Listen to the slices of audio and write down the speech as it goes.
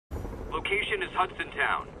location is Hudson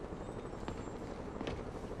Town.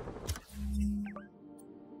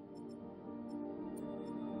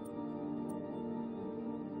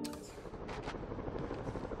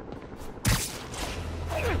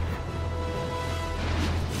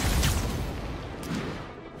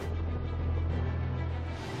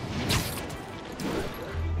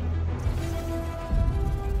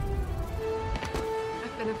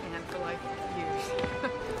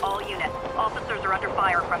 All units, officers are under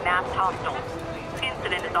fire from masked hostiles.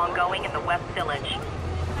 Incident is ongoing in the West Village.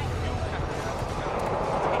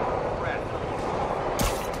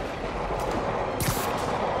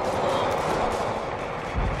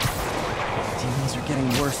 Demons are getting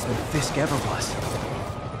worse than Fisk ever was.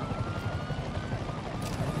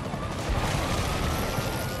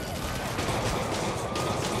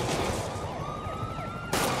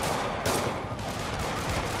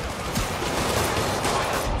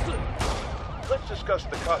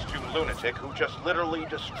 The costume lunatic who just literally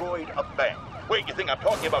destroyed a bank. Wait, you think I'm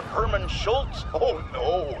talking about Herman Schultz? Oh,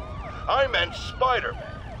 no. I meant Spider-Man.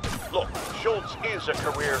 Look, Schultz is a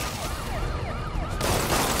career...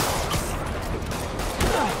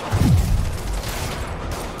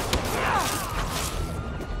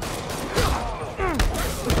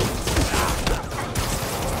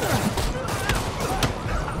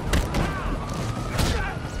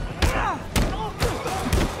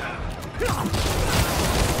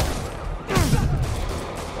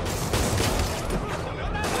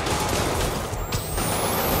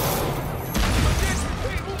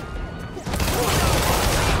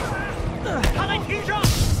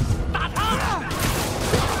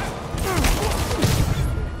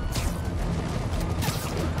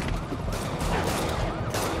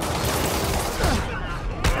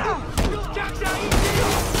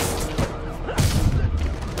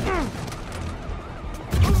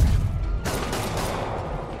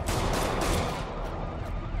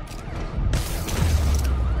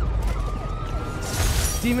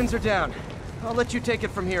 Demons are down. I'll let you take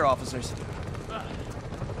it from here, officers. That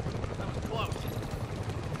was close.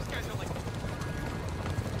 These guys are like...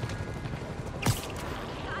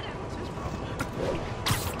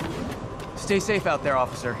 Stay safe out there,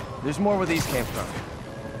 officer. There's more where these came from.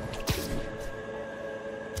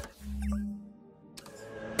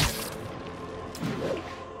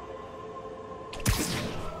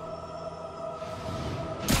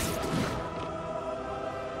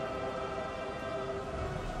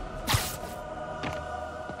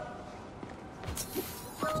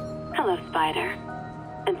 Hello, Spider.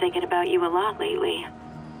 Been thinking about you a lot lately.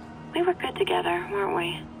 We were good together, weren't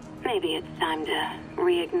we? Maybe it's time to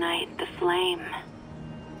reignite the flame.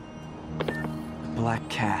 Black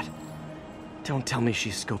Cat. Don't tell me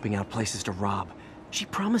she's scoping out places to rob. She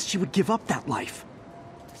promised she would give up that life.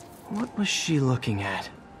 What was she looking at?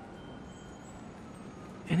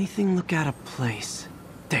 Anything look out of place?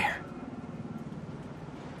 There.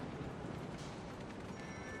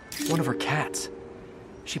 One of her cats.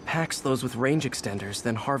 She packs those with range extenders,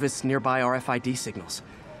 then harvests nearby RFID signals.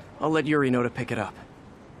 I'll let Yuri know to pick it up.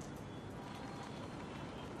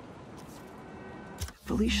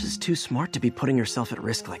 Felicia's too smart to be putting herself at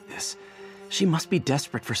risk like this. She must be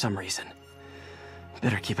desperate for some reason.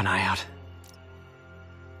 Better keep an eye out.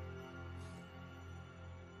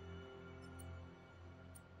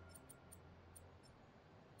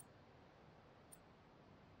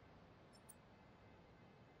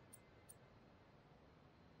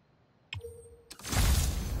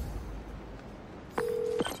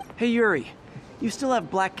 Hey, Yuri. You still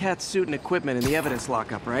have Black Cat's suit and equipment in the evidence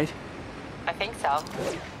lockup, right? I think so.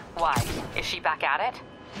 Why? Is she back at it?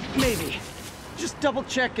 Maybe. Just double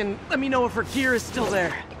check and let me know if her gear is still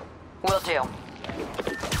there. Will do.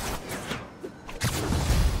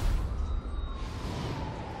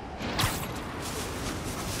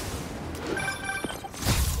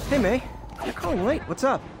 Hey, May. You're calling late. What's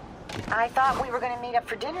up? I thought we were gonna meet up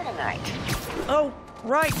for dinner tonight. Oh,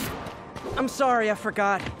 right. I'm sorry, I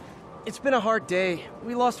forgot. It's been a hard day.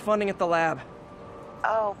 We lost funding at the lab.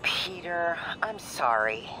 Oh, Peter, I'm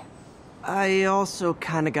sorry. I also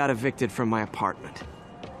kinda got evicted from my apartment.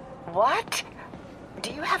 What?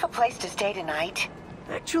 Do you have a place to stay tonight?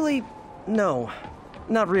 Actually, no.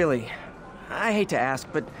 Not really. I hate to ask,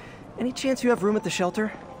 but any chance you have room at the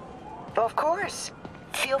shelter? Of course.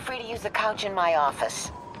 Feel free to use the couch in my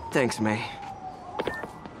office. Thanks, May.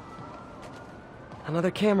 Another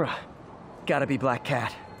camera. Gotta be Black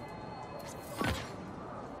Cat.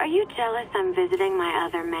 Are you jealous I'm visiting my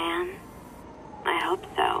other man? I hope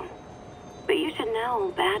so. But you should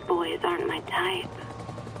know, bad boys aren't my type.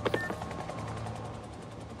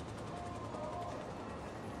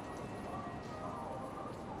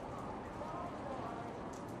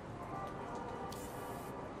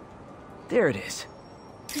 There it is.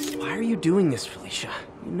 Why are you doing this, Felicia?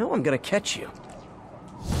 You know I'm gonna catch you.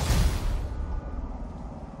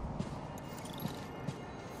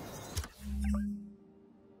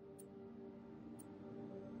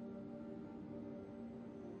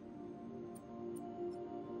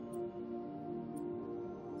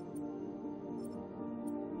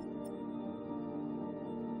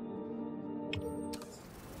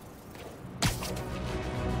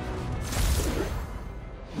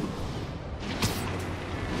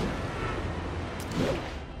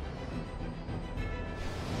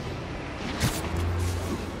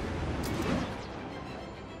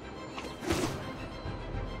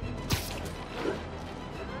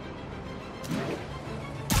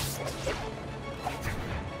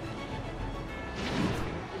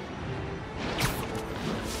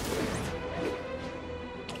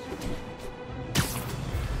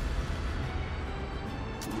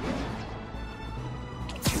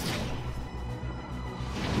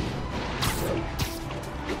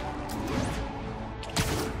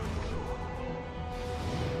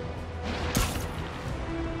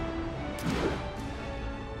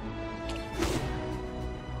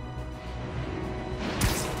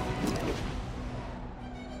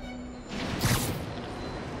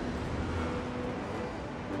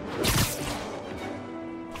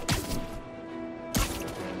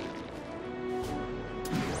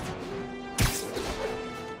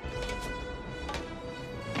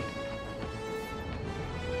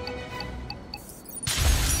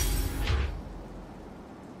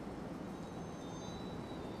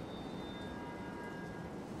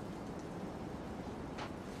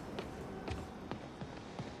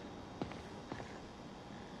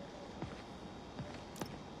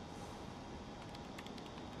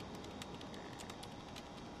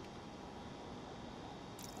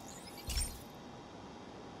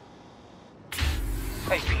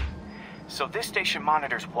 Hey, Pete. So this station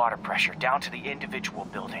monitors water pressure down to the individual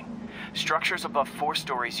building. Structures above 4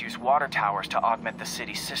 stories use water towers to augment the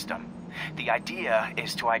city's system. The idea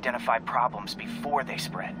is to identify problems before they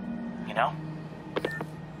spread, you know?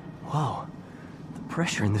 Whoa. The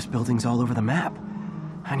pressure in this building's all over the map.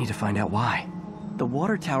 I need to find out why. The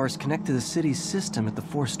water towers connect to the city's system at the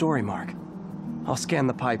 4-story mark. I'll scan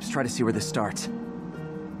the pipes, try to see where this starts.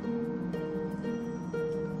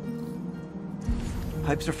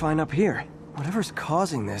 Pipes are fine up here. Whatever's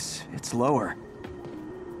causing this, it's lower.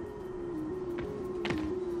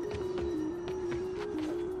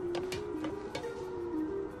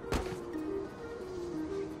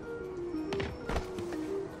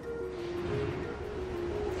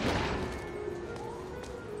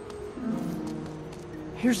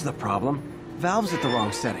 Here's the problem. Valve's at the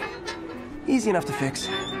wrong setting. Easy enough to fix.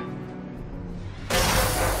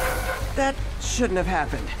 That shouldn't have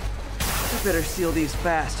happened. I better seal these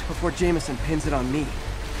fast before Jameson pins it on me.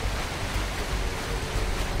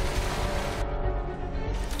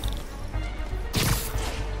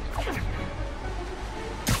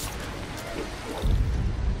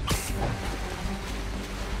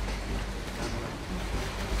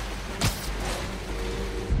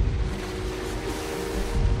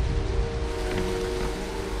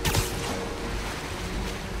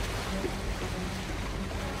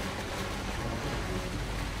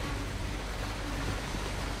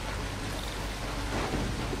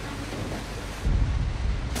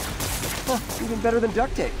 Even better than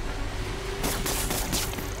duct tape.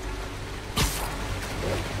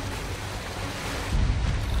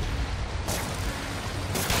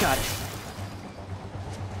 Got it.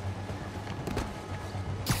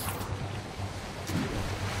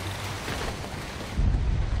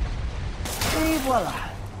 Et voila.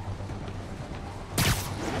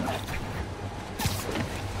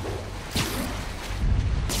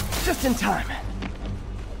 Just in time.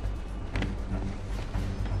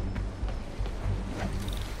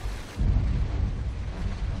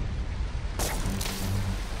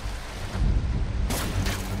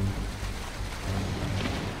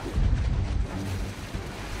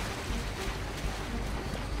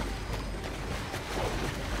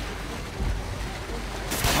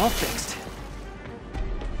 All fixed.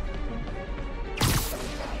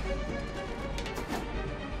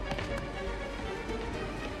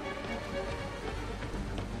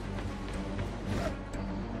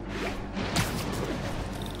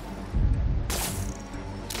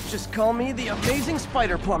 Just call me the amazing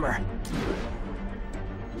spider plumber.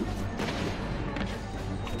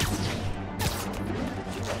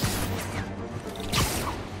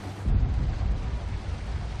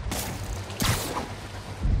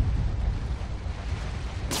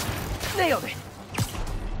 Nailed it!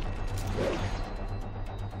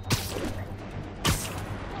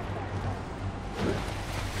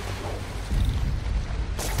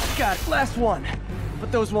 got it. Last one.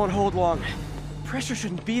 But those won't hold long. Pressure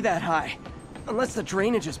shouldn't be that high. Unless the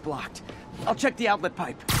drainage is blocked. I'll check the outlet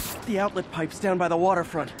pipe. The outlet pipe's down by the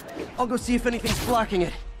waterfront. I'll go see if anything's blocking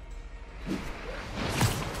it.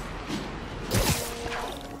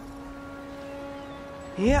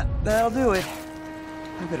 Yeah, that'll do it.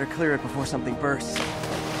 I better clear it before something bursts.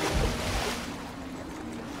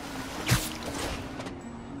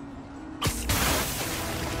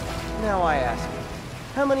 Now I ask you,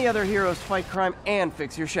 how many other heroes fight crime and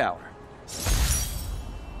fix your shower?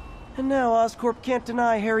 And now Oscorp can't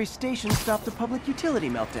deny Harry's station stopped a public utility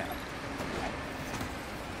meltdown.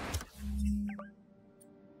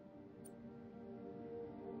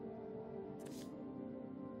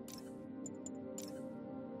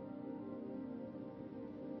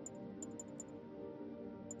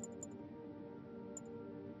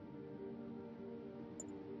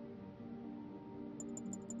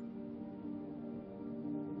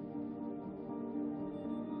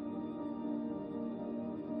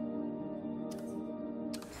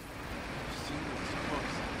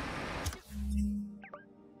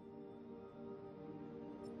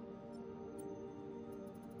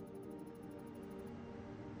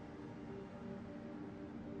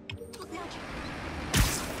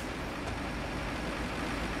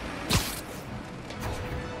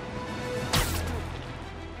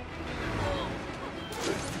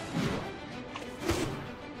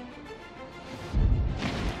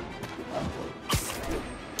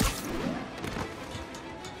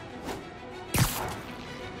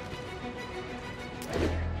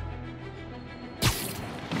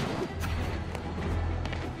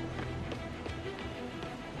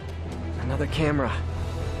 Another camera.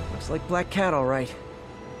 Looks like Black Cat, all right.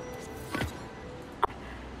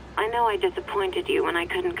 I know I disappointed you when I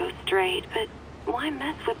couldn't go straight, but why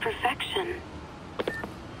mess with perfection?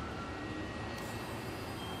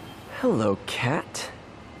 Hello, Cat.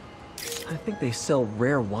 I think they sell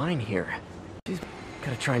rare wine here. She's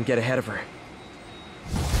gotta try and get ahead of her.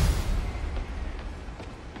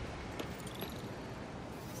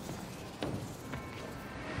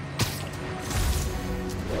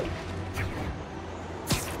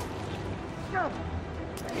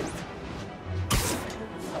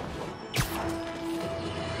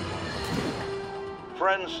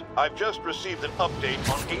 Friends, I've just received an update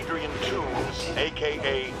on Adrian Toombs,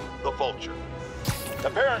 aka the Vulture.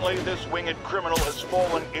 Apparently, this winged criminal has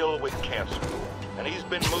fallen ill with cancer, and he's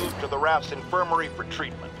been moved to the RAF's infirmary for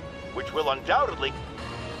treatment, which will undoubtedly...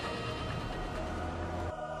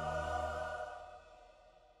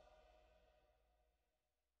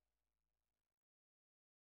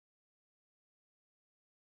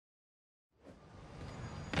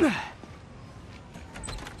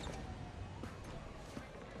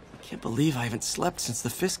 Can't believe I haven't slept since the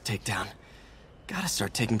Fisk takedown. Gotta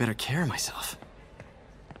start taking better care of myself.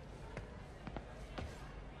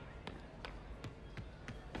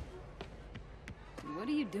 What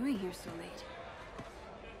are you doing here so late?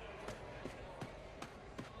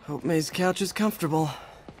 Hope May's couch is comfortable.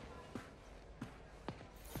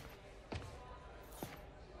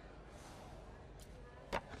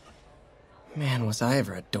 Man, was I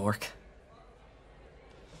ever a dork.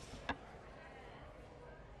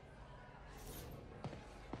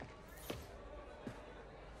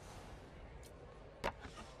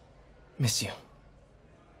 Miss you.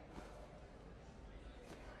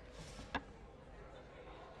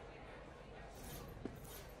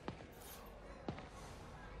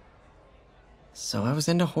 So I was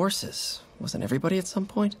into horses. Wasn't everybody at some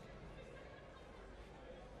point?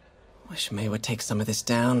 Wish May would take some of this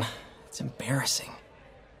down. It's embarrassing.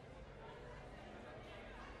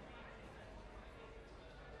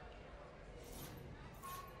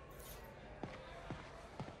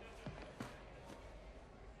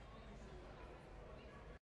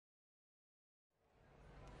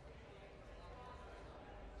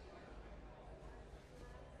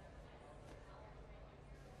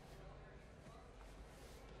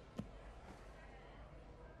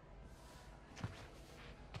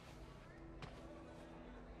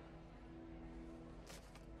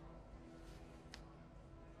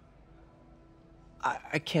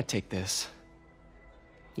 I can't take this.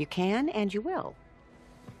 You can, and you will.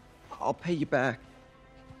 I'll pay you back.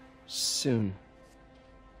 Soon.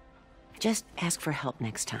 Just ask for help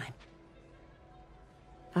next time.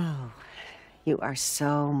 Oh, you are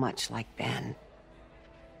so much like Ben.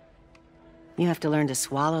 You have to learn to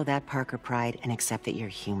swallow that Parker pride and accept that you're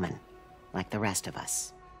human, like the rest of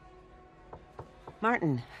us.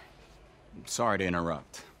 Martin. Sorry to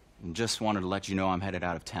interrupt. Just wanted to let you know I'm headed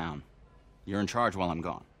out of town. You're in charge while I'm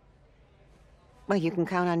gone. Well, you can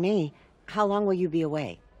count on me. How long will you be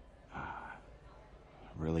away?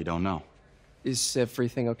 really don't know. Is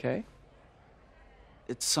everything okay?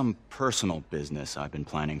 It's some personal business I've been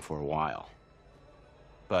planning for a while.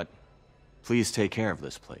 But please take care of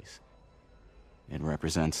this place. It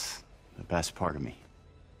represents the best part of me.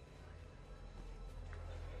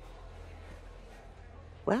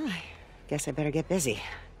 Well, I guess I better get busy.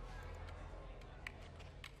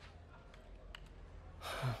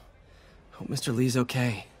 Hope Mr. Lee's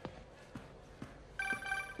okay.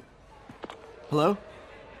 Hello?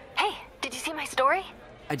 Hey, did you see my story?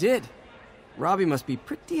 I did. Robbie must be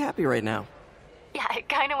pretty happy right now. Yeah, it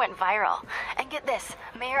kind of went viral. And get this,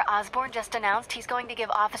 Mayor Osborne just announced he's going to give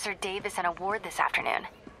Officer Davis an award this afternoon.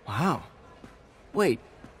 Wow. Wait,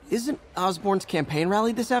 isn't Osborne's campaign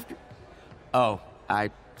rally this after... Oh, I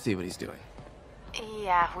see what he's doing.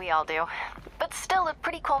 Yeah, we all do. But still a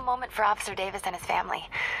pretty cool moment for Officer Davis and his family.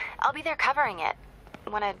 I'll be there covering it.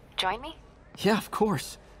 Wanna join me? Yeah, of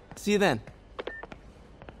course. See you then.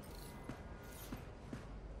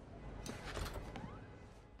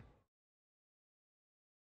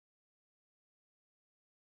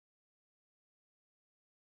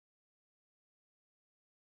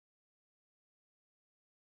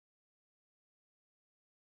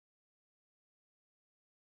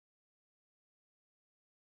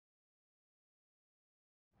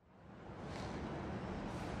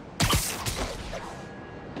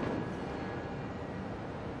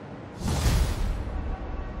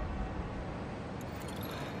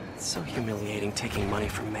 It's so humiliating taking money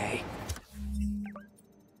from May.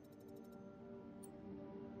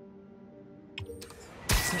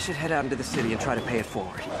 I should head out into the city and try to pay it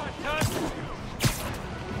forward.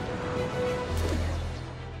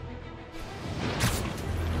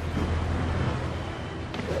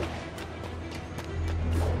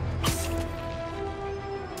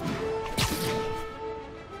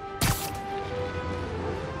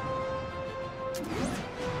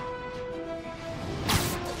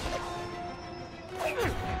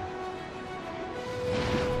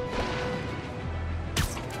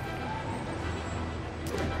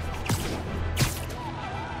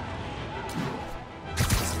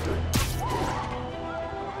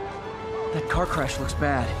 That car crash looks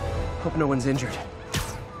bad. Hope no one's injured.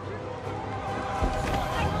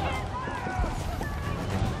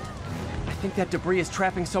 I think that debris is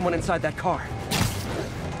trapping someone inside that car.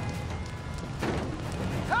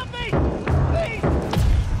 Help me! Please!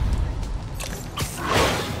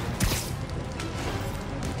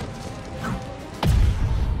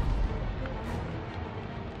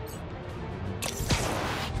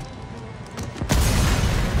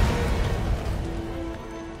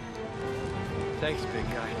 Thanks, big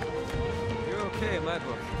guy. You're okay in my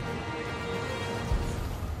book.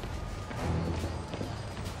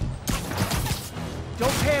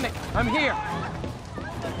 Don't panic! I'm here!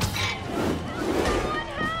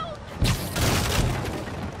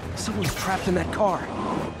 Someone's trapped in that car.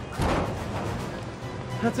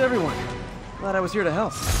 That's everyone. Glad I was here to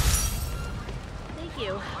help. Thank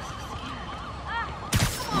you.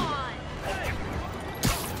 Come on! Here.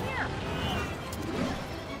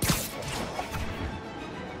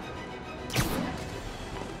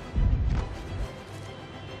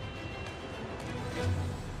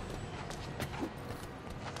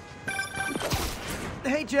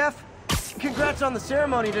 Hey, Jeff. Congrats on the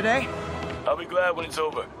ceremony today. I'll be glad when it's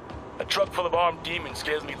over. A truck full of armed demons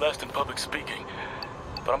scares me less than public speaking.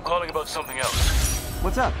 But I'm calling about something else.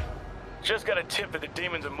 What's up? Just got a tip that the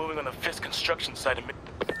demons are moving on the Fisk construction site in...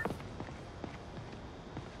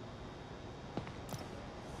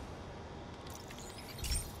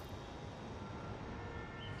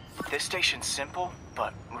 This station's simple,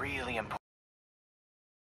 but really important.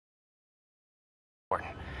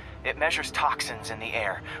 It measures toxins in the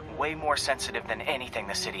air, way more sensitive than anything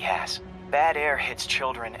the city has. Bad air hits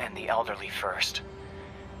children and the elderly first.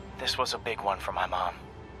 This was a big one for my mom.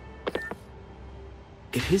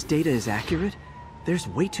 If his data is accurate, there's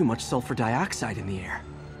way too much sulfur dioxide in the air.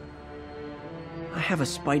 I have a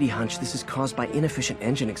spidey hunch this is caused by inefficient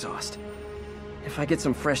engine exhaust. If I get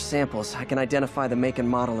some fresh samples, I can identify the make and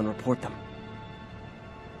model and report them.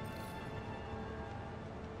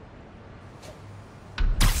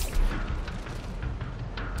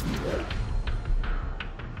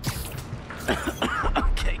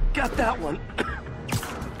 Okay, got that one.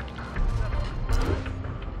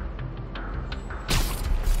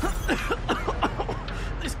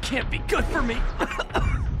 This can't be good for me.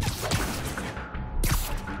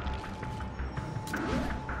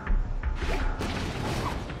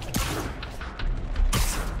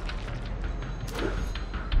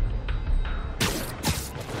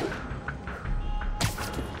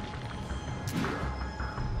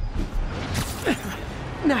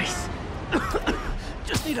 Nice.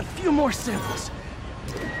 Just need a few more samples.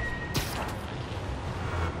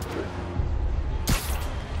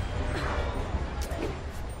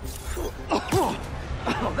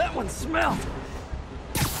 Oh, that one smelled.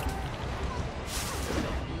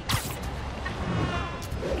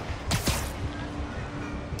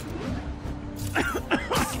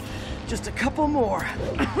 Just a couple more.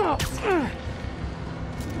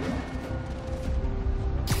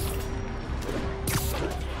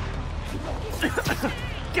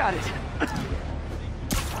 Got it.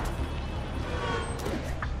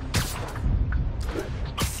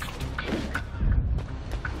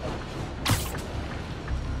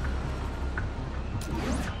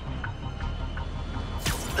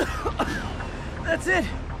 That's it.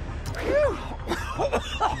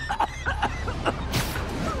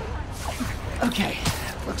 Okay,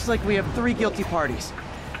 looks like we have 3 guilty parties.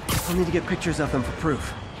 I'll need to get pictures of them for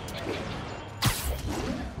proof.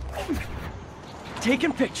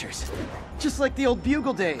 Taking pictures. Just like the old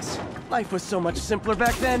Bugle days. Life was so much simpler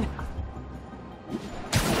back then.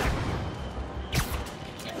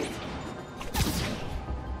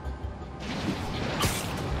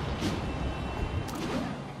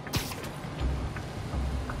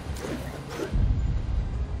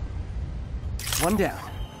 One down.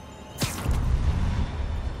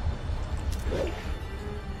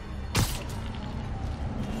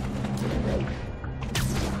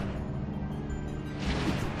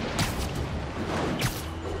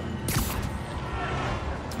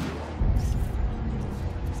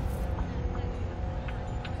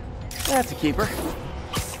 That's a keeper.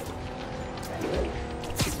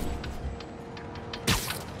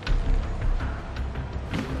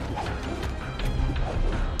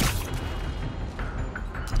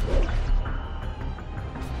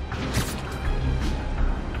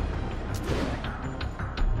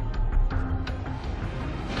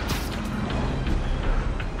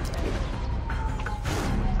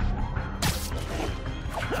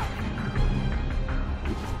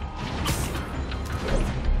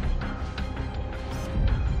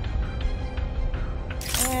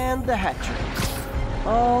 And the hat trick.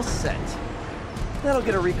 All set. That'll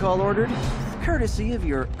get a recall ordered, courtesy of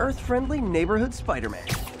your Earth-friendly neighborhood Spider-Man.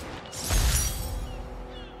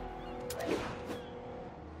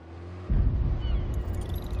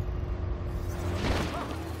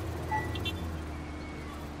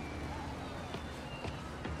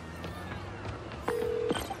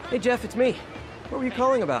 Hey Jeff, it's me. What were you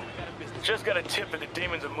calling about? Just got a tip that the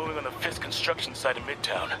demons are moving on the Fisk construction site in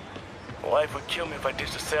Midtown. Wife would kill me if I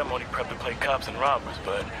ditched the ceremony prep to play cops and robbers,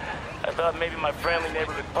 but I thought maybe my friendly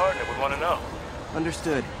neighborhood partner would want to know.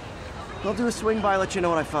 Understood. I'll do a swing by, let you know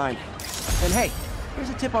what I find. And hey,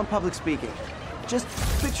 here's a tip on public speaking. Just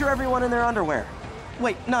picture everyone in their underwear.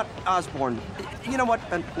 Wait, not Osborne. You know what?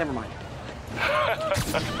 Never mind.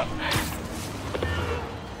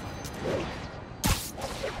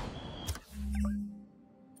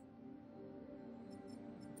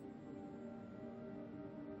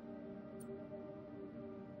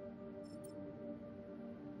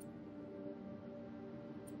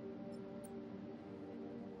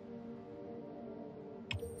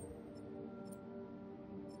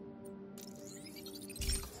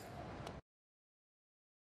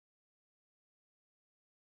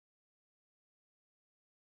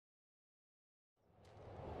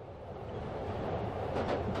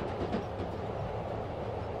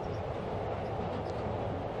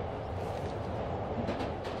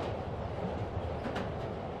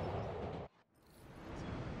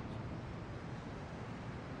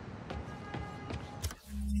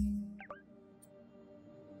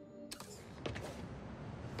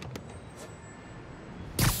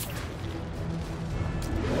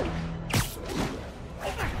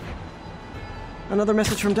 Another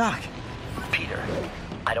message from Doc. Peter,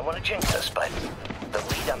 I don't want to jinx us, but the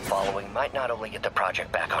lead I'm following might not only get the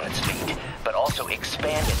project back on its feet, but also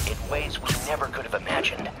expand it in ways we never could have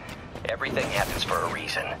imagined. Everything happens for a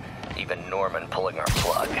reason, even Norman pulling our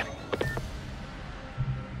plug.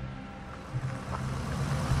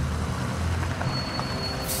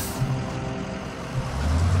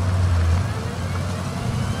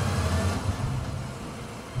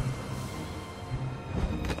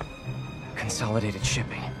 Consolidated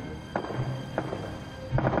shipping.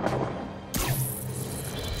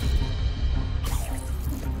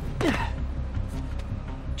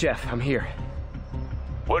 Jeff, I'm here.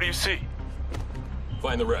 What do you see?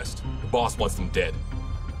 Find the rest. The boss wants them dead.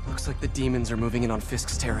 Looks like the demons are moving in on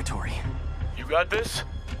Fisk's territory. You got this?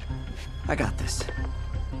 I got this.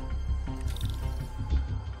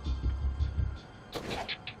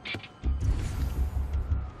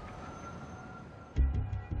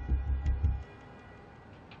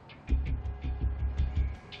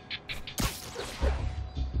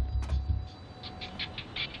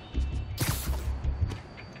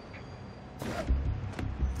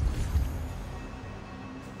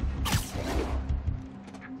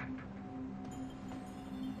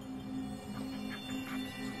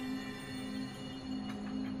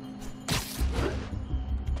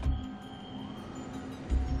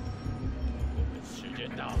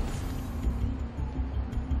 到。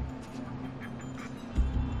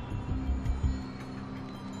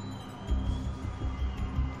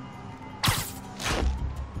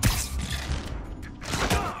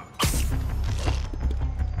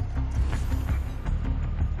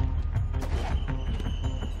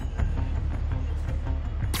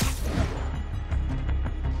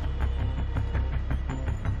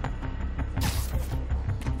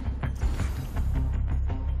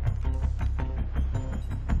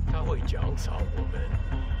会奖赏我们。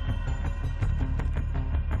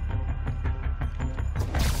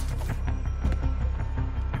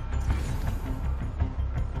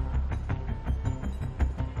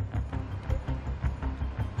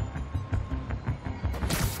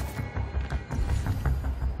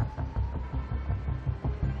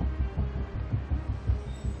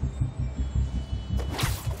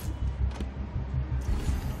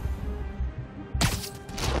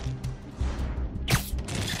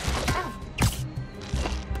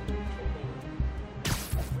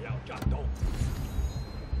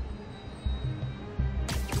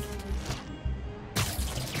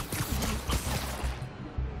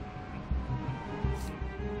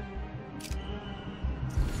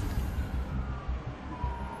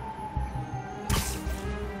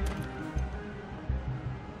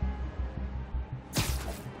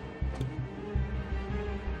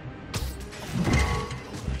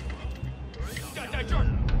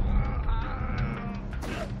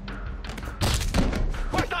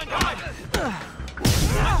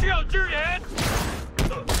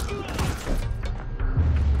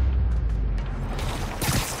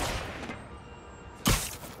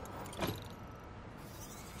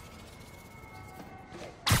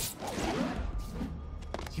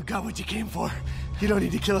You got what you came for. You don't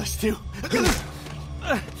need to kill us too.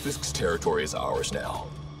 Fisk's territory is ours now.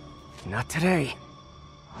 Not today.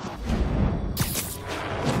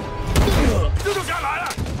 蜘蛛侠来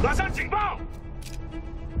了，马上警报！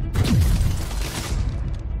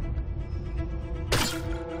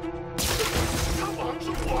他绑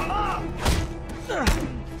住我了！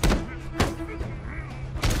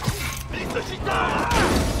你仔细打！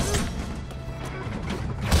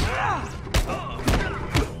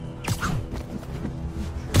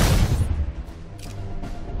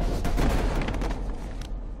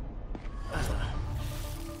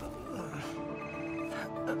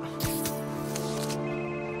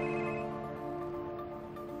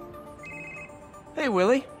 Hey,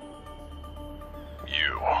 Willie.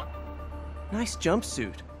 You. Nice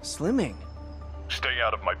jumpsuit. Slimming. Stay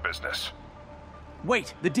out of my business.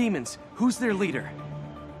 Wait, the demons. Who's their leader?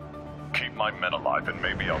 Keep my men alive and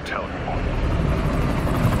maybe I'll tell you.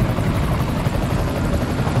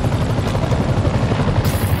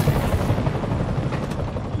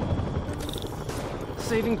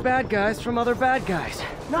 Saving bad guys from other bad guys.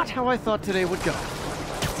 Not how I thought today would go.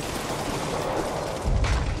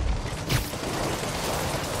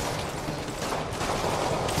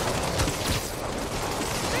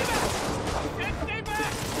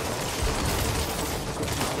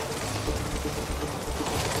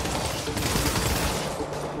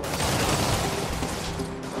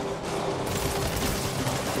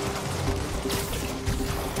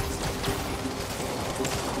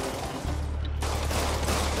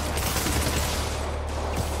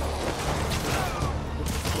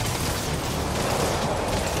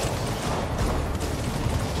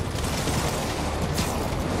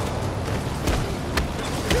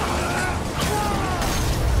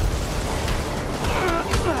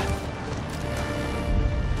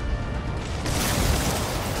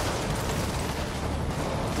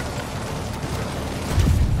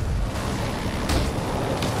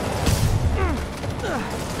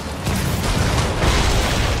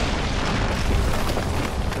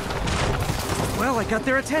 Well, I got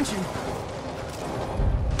their attention.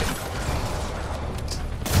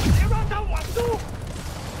 别让他稳住！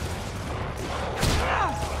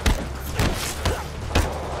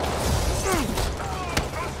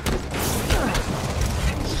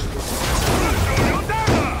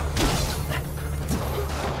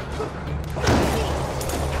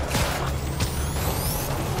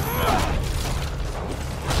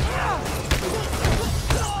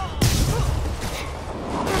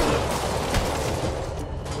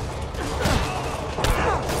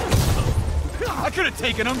 I could have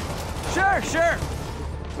taken him. Sure, sure.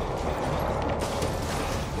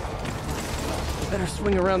 Better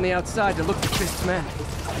swing around the outside to look for Fisk's men.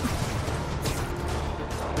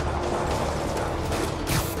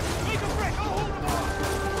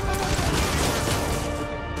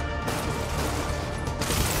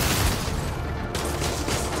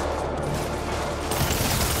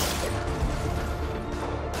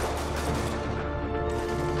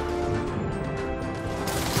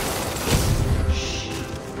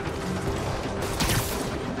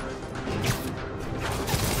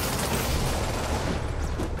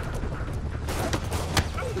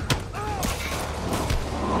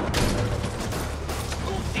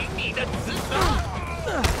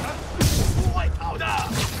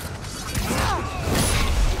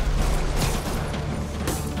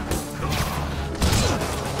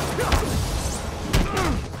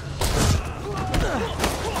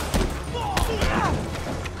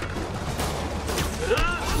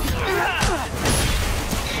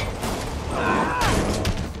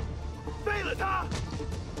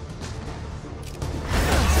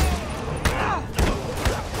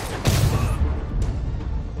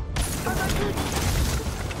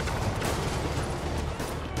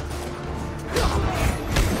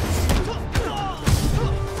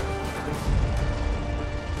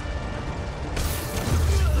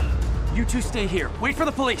 two stay here. Wait for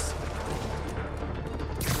the police.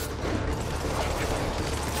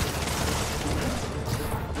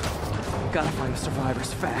 Gotta find the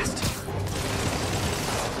survivors fast.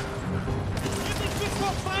 You think Fisk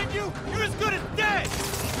won't find you? You're as good as dead!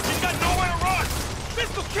 He's got nowhere to run!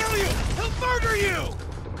 Fisk will kill you! He'll murder you!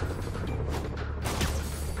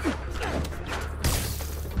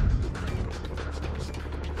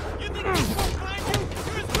 You think Fisk won't find you?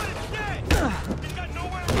 You're as good as dead! He's got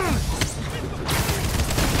nowhere to run! Fisk will kill you!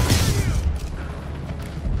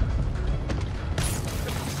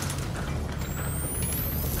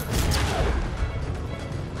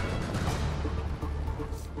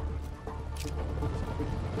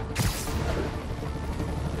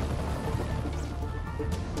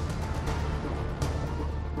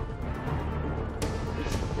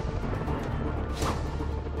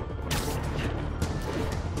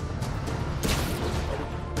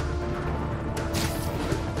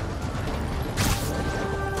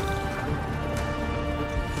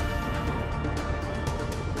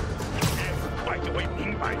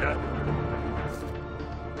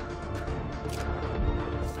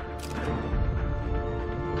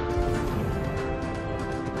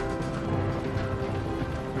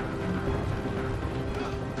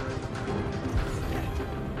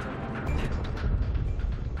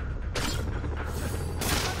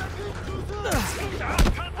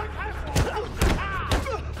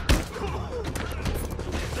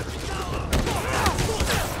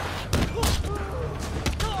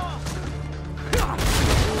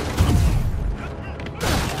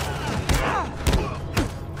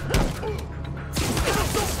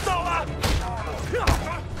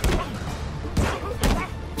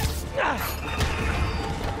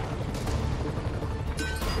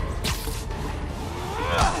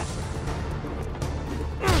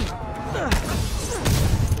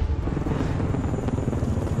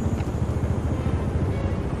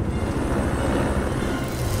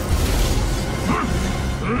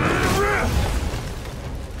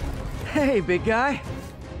 Hey, big guy.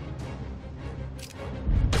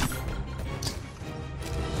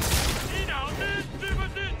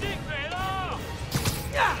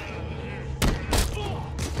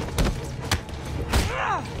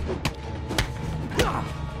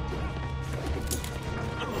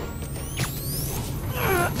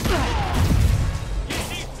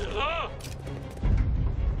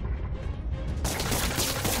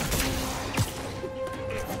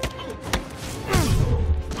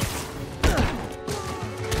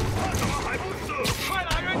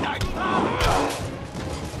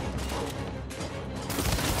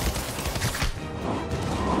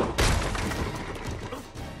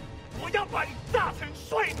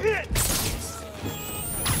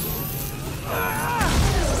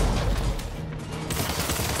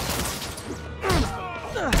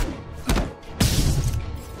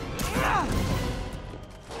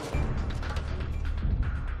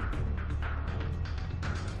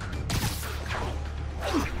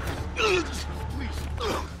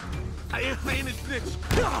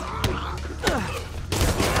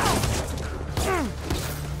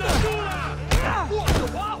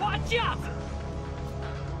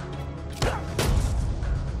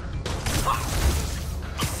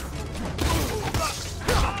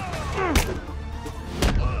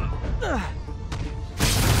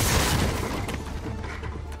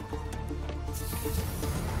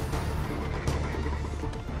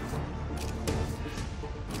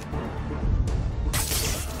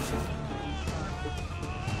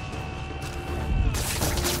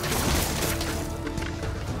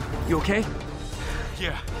 You okay?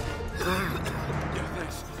 Yeah. Yeah,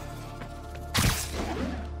 thanks.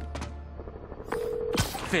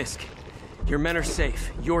 Fisk, your men are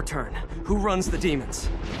safe. Your turn. Who runs the demons?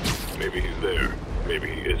 Maybe he's there. Maybe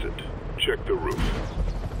he isn't. Check the roof.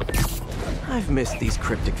 I've missed these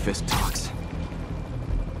cryptic Fisk talks.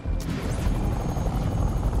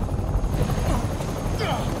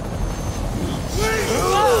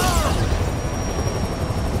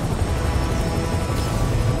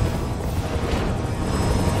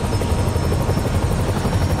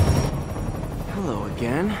 Hello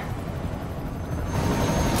again.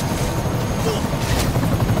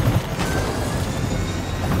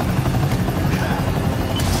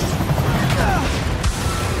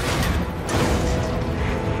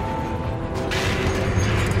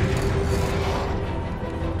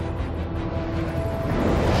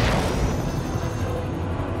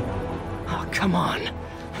 Come on.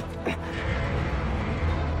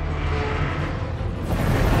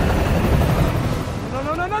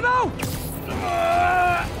 No!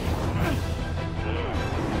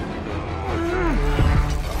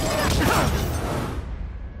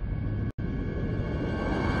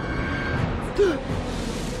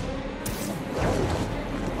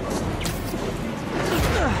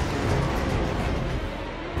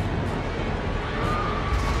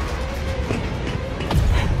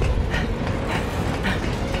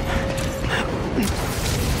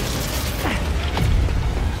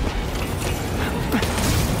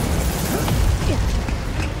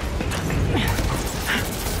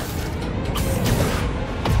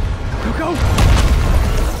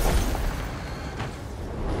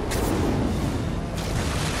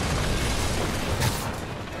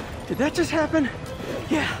 Did that just happen?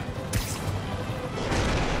 Yeah.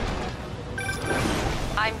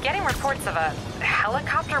 I'm getting reports of a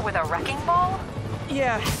helicopter with a wrecking ball?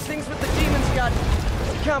 Yeah, things with the demons got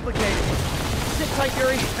complicated. Sit tight,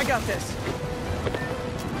 Yuri. I got this.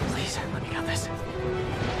 Please, let me got this.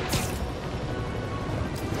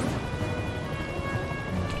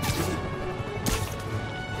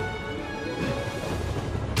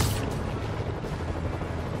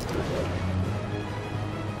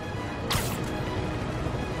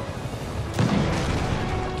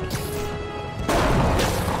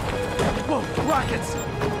 Whoa, rockets!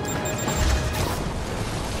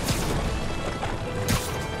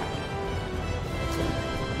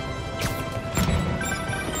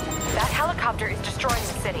 Helicopter is destroying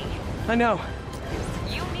the city. I know.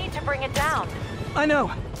 You need to bring it down. I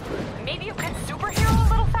know. Maybe you could superhero a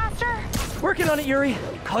little faster? Working on it, Yuri.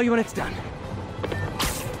 Call you when it's done.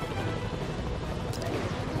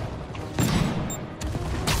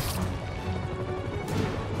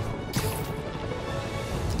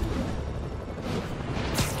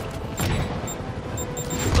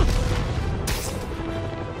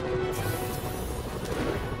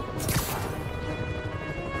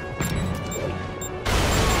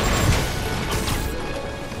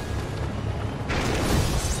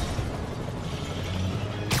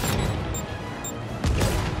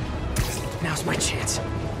 Now's my chance.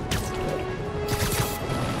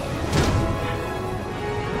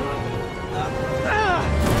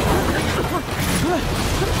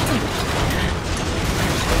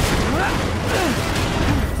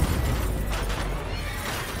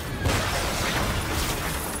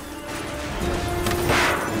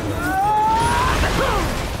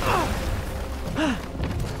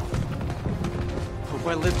 Hope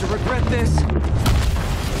I live to regret this.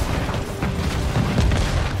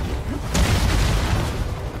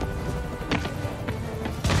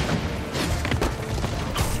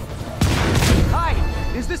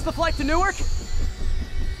 Is this the flight to Newark?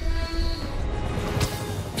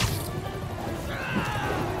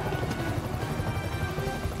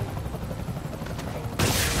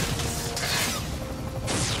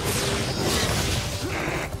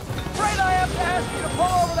 Afraid I have to ask you to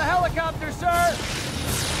pull over the helicopter, sir!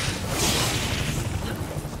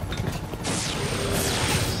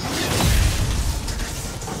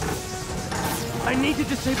 I need to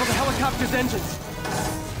disable the helicopter's engines.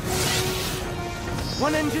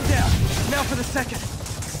 One engine down. Now for the second.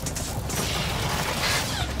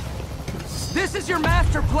 This is your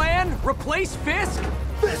master plan? Replace Fisk?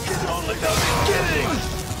 This is only the beginning!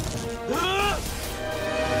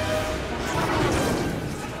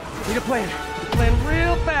 Need a plan. Plan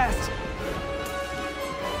real fast.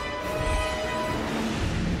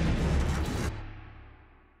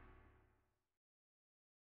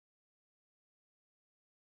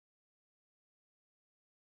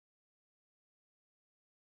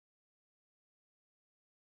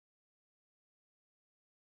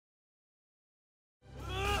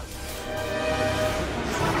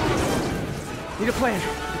 Need a plan.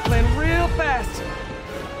 Plan real fast.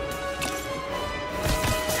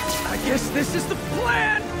 I guess this is the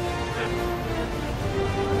plan!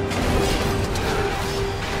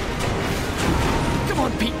 Come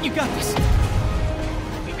on, Pete, you got this.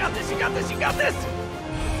 You got this, you got this, you got this!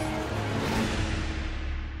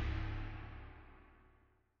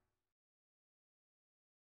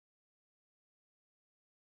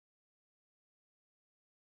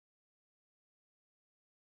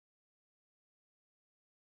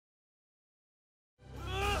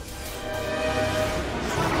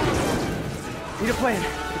 Need a plan.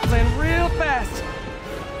 Plan real fast.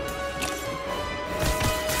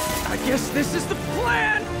 I guess this is the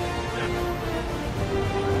plan!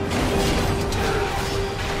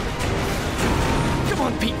 Come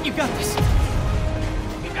on, Pete, you got this.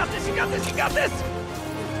 You got this, you got this, you got this!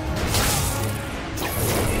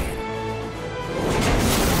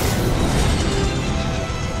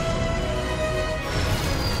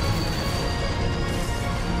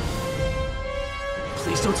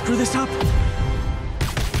 Please don't screw this up.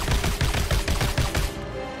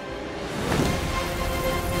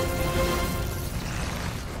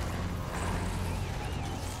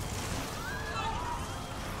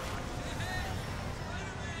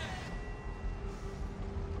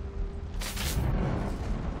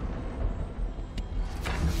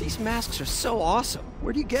 These masks are so awesome.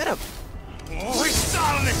 Where do you get them? Oh, he's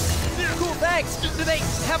starting it! Cool, thanks. Do they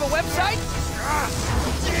have a website?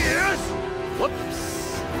 Yes! Whoops.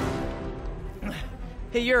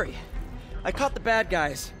 Hey, Yuri. I caught the bad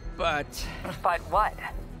guys, but... But what?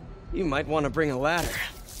 You might want to bring a ladder.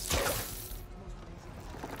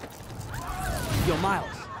 Yo, Miles.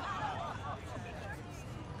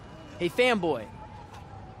 Hey, fanboy.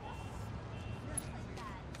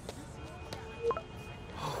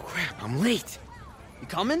 Oh, crap, I'm late. You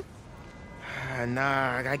coming?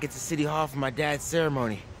 Nah, I gotta get to City Hall for my dad's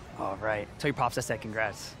ceremony. All right. Tell your pops I said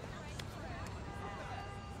congrats.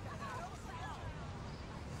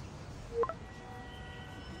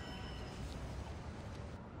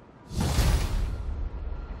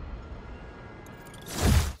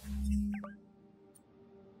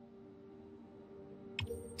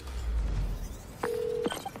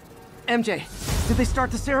 MJ, did they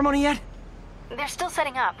start the ceremony yet? They're still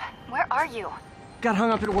setting up. Where are you? Got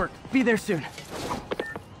hung up at work. Be there soon.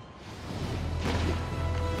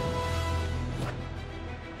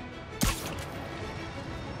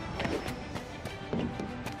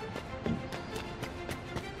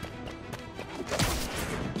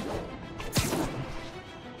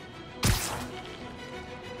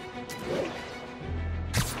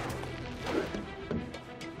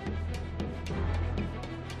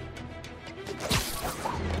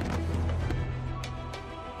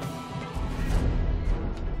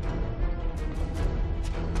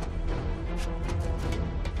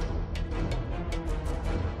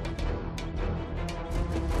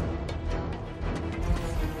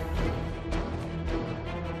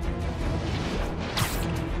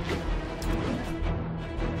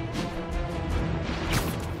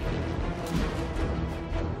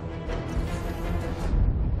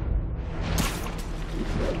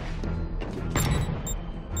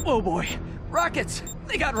 Oh boy, rockets!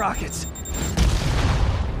 They got rockets!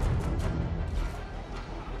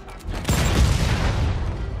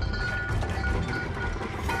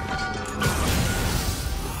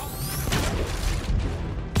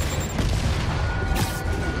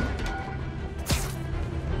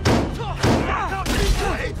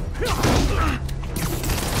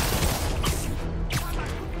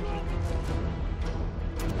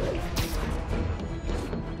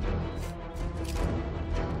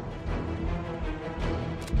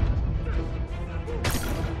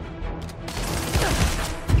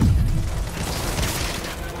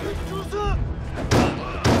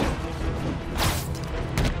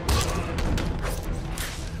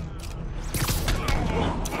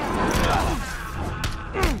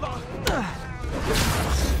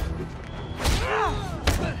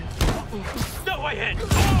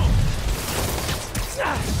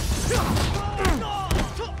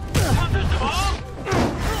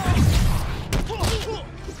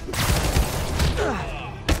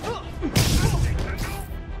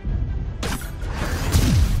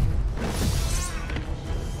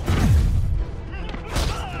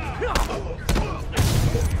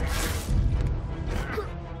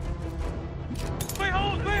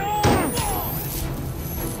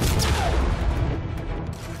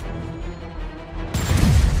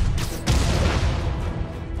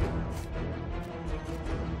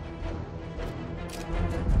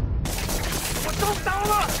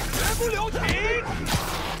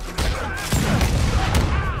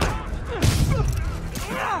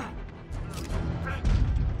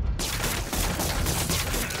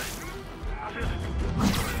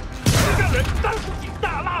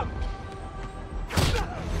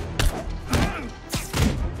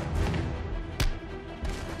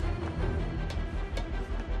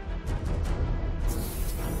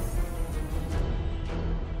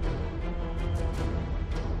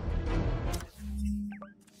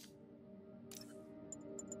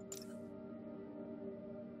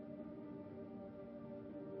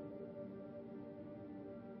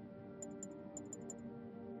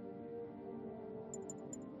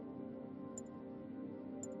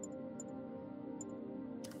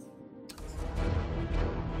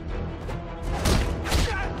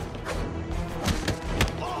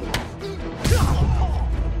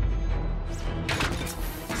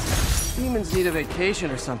 Demons need a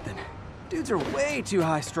vacation or something. Dudes are way too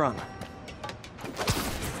high-strung.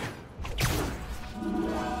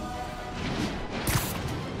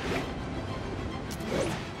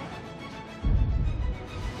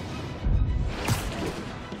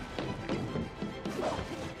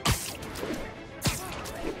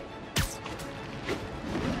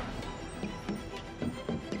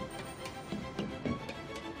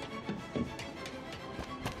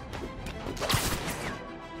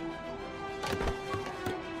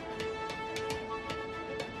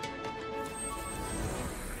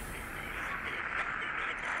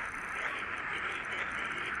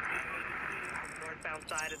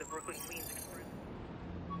 Side of the Brooklyn Queens Express.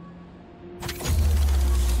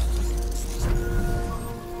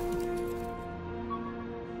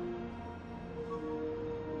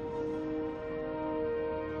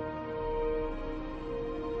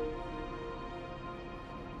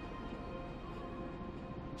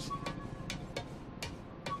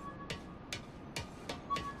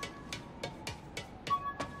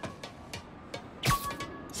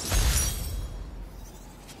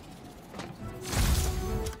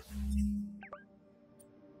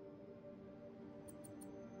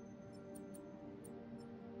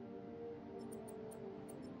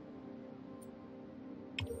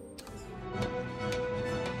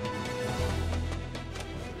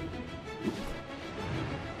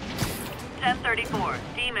 1034.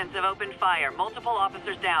 Demons have opened fire. Multiple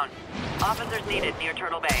officers down. Officers needed near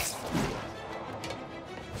Turtle Bay.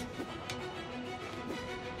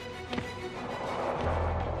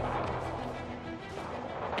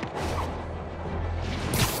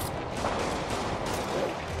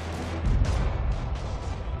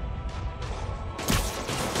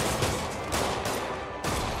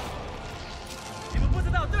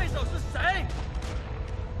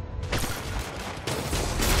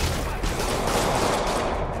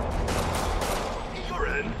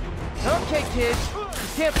 Okay, kid. You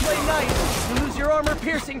can't play nice. You lose your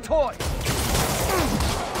armor-piercing toy.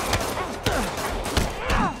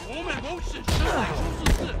 我美国是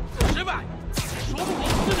失败，说不好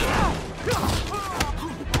吃的。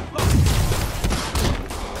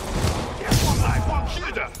晃来晃去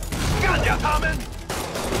的，干掉他们！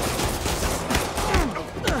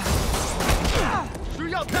需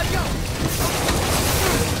要弹药。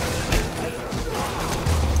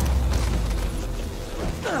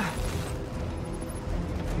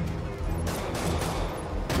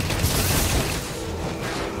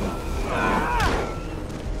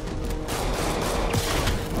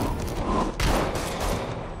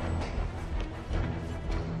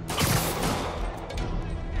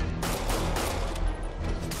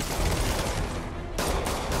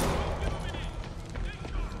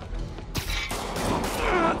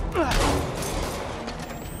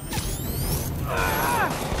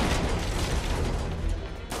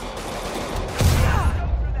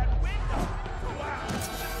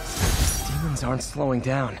 Aren't slowing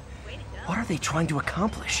down. What are they trying to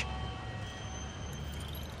accomplish?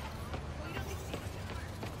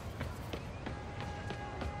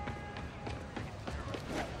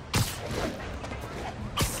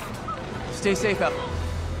 Stay safe out.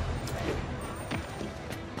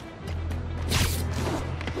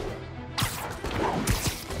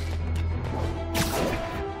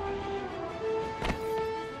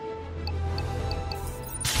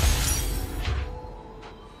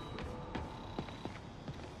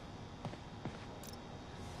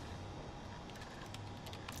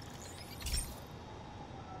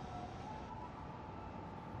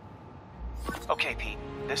 Okay, Pete.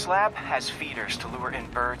 This lab has feeders to lure in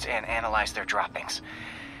birds and analyze their droppings.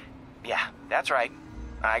 Yeah, that's right.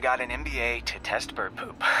 I got an MBA to test bird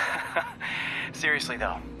poop. Seriously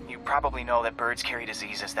though, you probably know that birds carry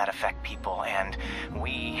diseases that affect people, and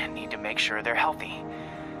we need to make sure they're healthy.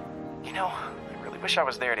 You know, I really wish I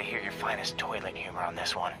was there to hear your finest toilet humor on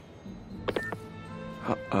this one.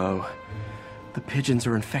 Uh-oh. The pigeons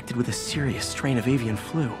are infected with a serious strain of avian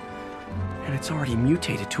flu. And it's already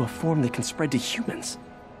mutated to a form that can spread to humans.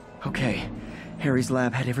 Okay, Harry's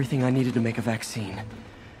lab had everything I needed to make a vaccine.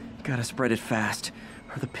 Gotta spread it fast,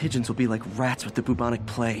 or the pigeons will be like rats with the bubonic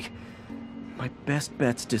plague. My best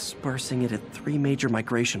bet's dispersing it at 3 major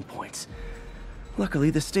migration points. Luckily,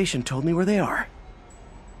 the station told me where they are.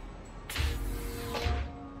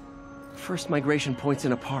 First migration point's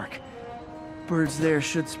in a park. Birds there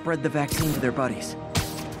should spread the vaccine to their buddies.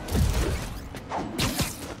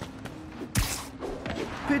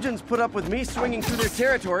 Pigeons put up with me swinging through their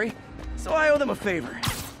territory, so I owe them a favor.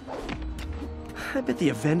 I bet the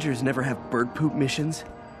Avengers never have bird poop missions.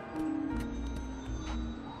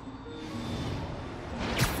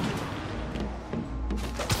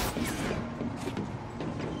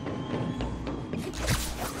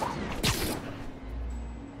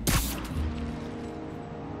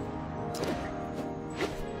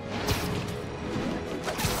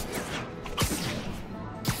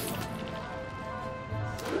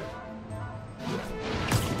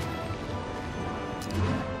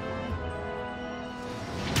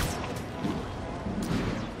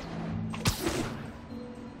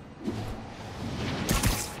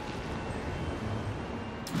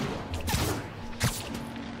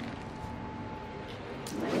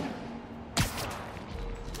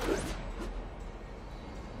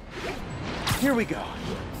 Here we go.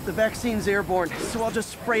 The vaccine's airborne, so I'll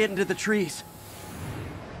just spray it into the trees.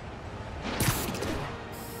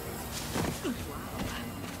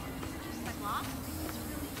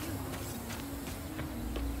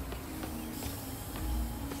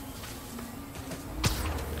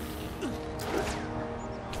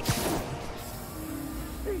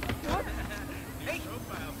 Hey,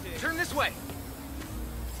 turn this way.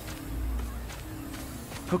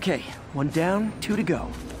 Okay, 1 down, 2 to go.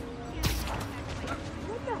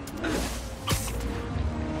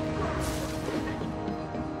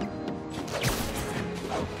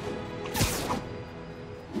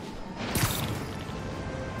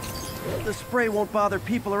 The spray won't bother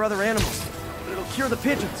people or other animals, but it'll cure the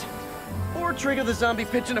pigeons. Or trigger the zombie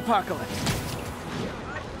pigeon apocalypse.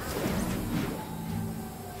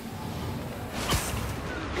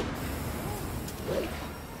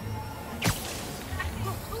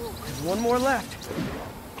 There's one more left.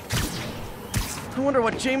 I wonder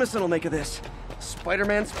what Jameson will make of this.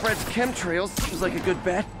 Spider-Man spreads chemtrails. Seems like a good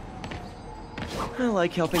bet. I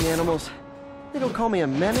like helping animals. They don't call me a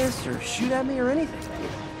menace or shoot at me or anything.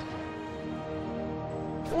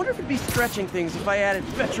 I wonder if it'd be stretching things if I added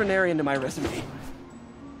veterinarian to my resume.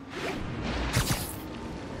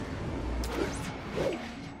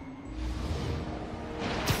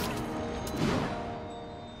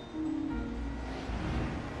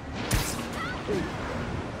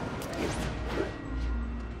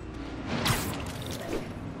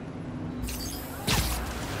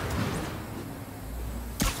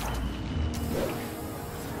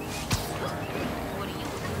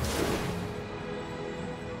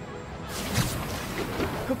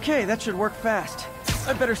 Okay, that should work fast.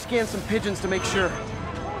 I'd better scan some pigeons to make sure.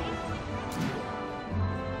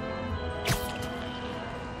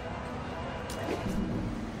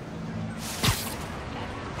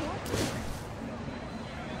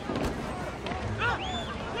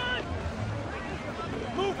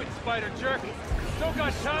 Move it, spider jerk! Don't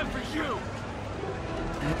got time for you!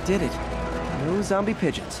 That did it. No zombie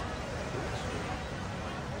pigeons.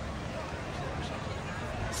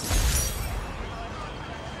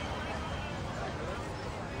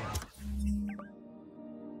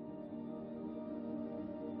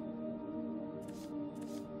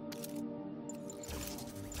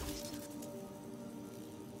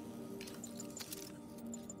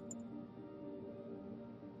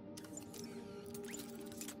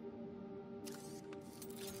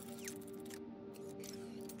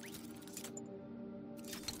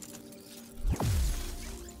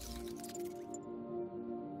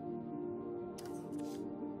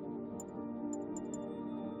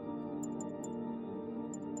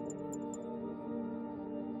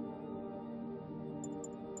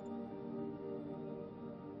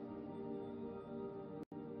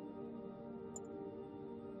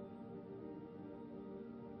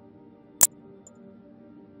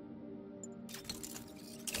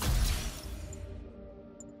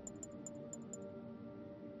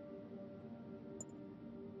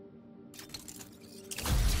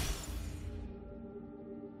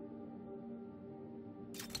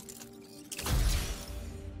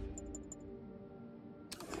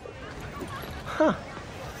 Huh.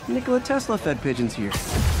 Nikola Tesla fed pigeons here.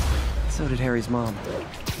 So did Harry's mom.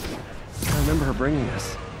 I remember her bringing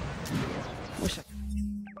us. Wish I...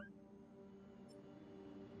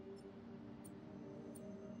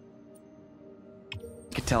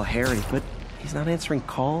 could tell Harry, but he's not answering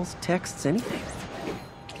calls, texts, anything.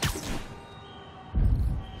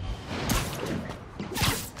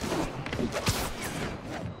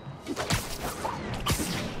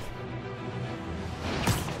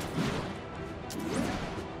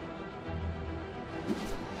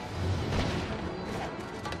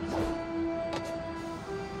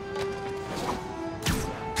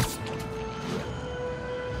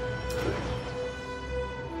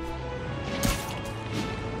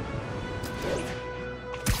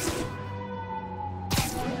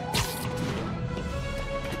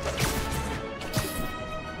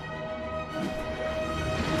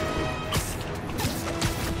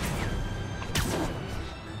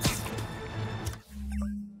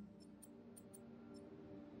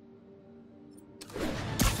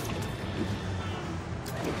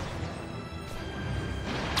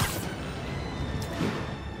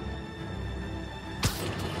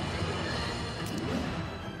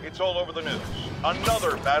 It's all over the news.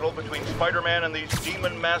 Another battle between Spider-Man and these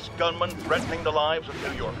demon-masked gunmen threatening the lives of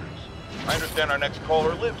New Yorkers. I understand our next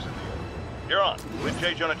caller lives in New York. You're on with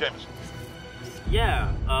J. Jonah Jameson.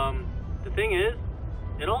 Yeah, the thing is,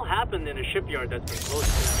 it all happened in a shipyard that's been closed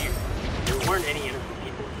for years. There weren't any innocent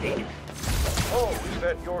people in danger. Oh, is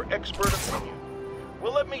that your expert opinion?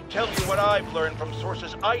 Well, let me tell you what I've learned from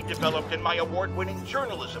sources I developed in my award-winning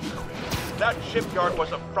journalism career. That shipyard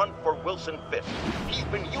was a front for Wilson Fisk. He's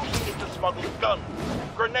been using it to smuggle guns,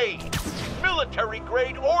 grenades,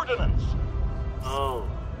 military-grade ordnance. Oh,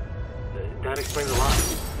 that explains a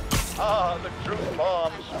lot. Ah, the truth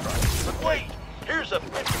bomb strikes. But wait, here's a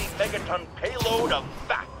 50-megaton payload of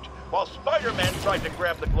fact, while Spider-Man tried to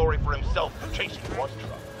grab the glory for himself chasing one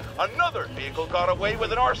truck. Another vehicle got away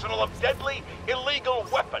with an arsenal of deadly, illegal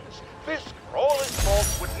weapons. Fisk, for all his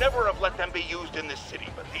faults, would never have let them be used in this city.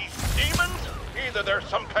 But these demons, either they're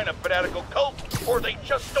some kind of fanatical cult, or they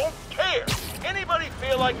just don't care. Anybody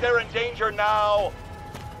feel like they're in danger now?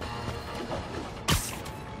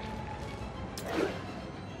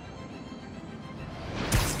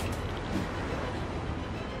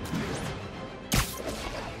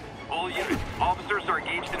 All units, officers are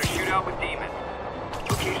engaged in a shootout with demons.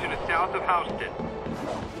 Location is south of Houston.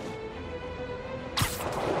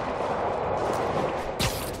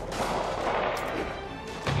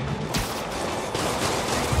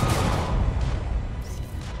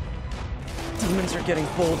 Demons are getting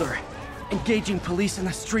bolder, engaging police in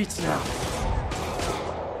the streets now.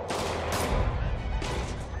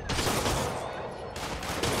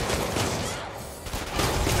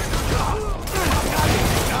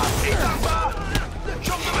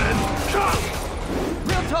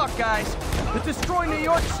 Real talk, guys. The Destroy New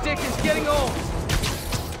York stick is getting old.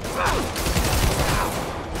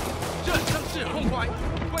 这正是痛快，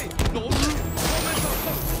为农民我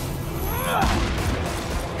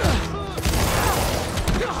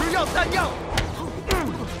们需要弹药。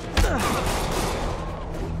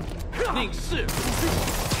宁氏，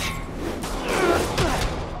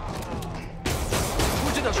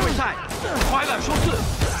附近的水菜快来收拾。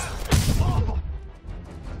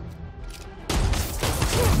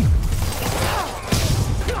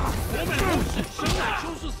我们都是生奶修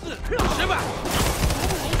饰室，是吧？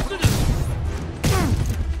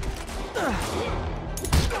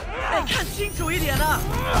哎，看清楚一点啊！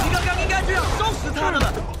你刚刚应该这样收拾他的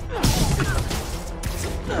了。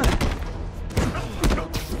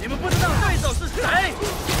你们不知道对手是谁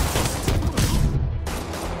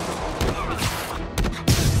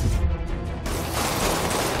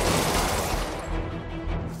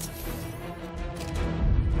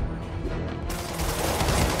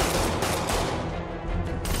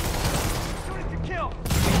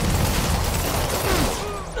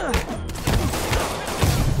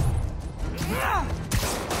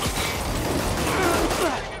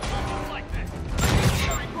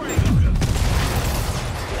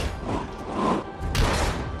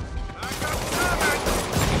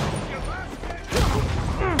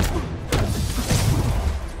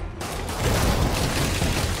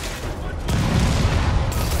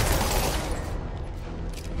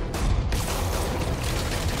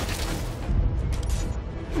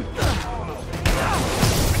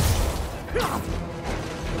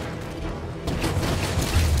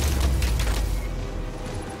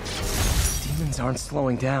？Aren't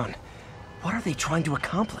slowing down. What are they trying to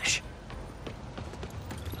accomplish?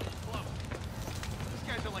 These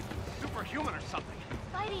guys are like superhuman or something.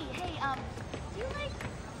 Spidey, hey, do you like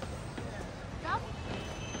stuff?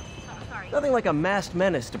 Oh, sorry. Nothing like a masked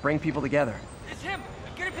menace to bring people together. It's him.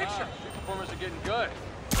 Get a picture. Your performers are getting good.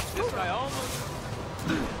 This guy almost.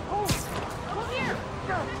 Oh, come here.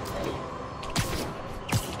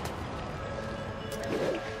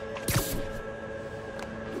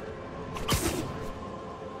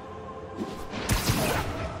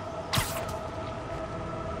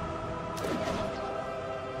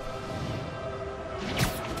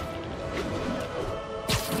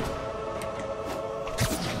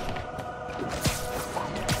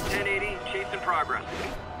 1080, chase in progress.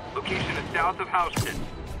 Location is south of Houston.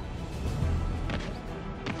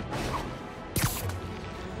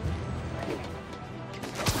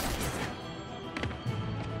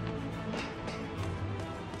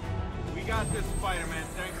 We got this, Spider-Man.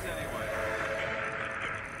 Thanks anyway.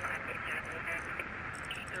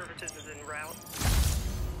 Services is en route.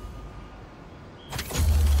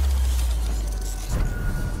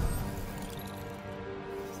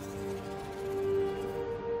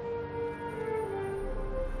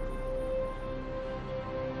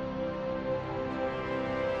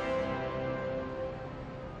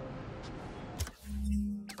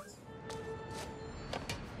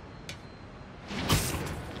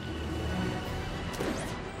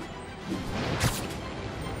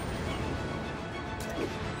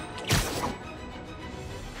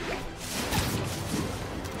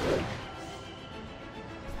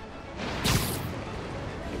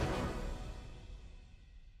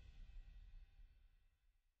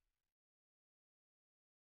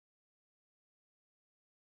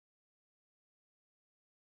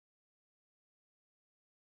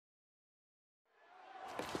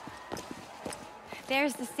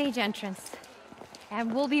 There's the stage entrance.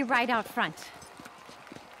 And we'll be right out front.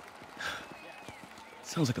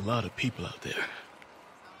 Sounds like a lot of people out there.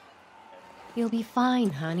 You'll be fine,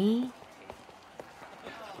 honey.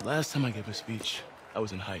 The last time I gave a speech, I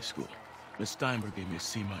was in high school. Miss Steinberg gave me a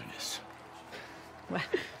C-. Well,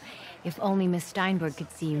 if only Miss Steinberg could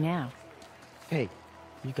see you now. Hey,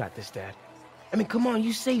 you got this, Dad. I mean, come on,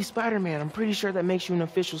 you saved Spider-Man. I'm pretty sure that makes you an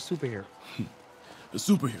official superhero. A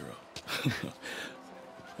superhero.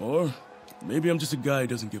 Or maybe I'm just a guy who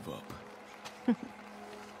doesn't give up. Come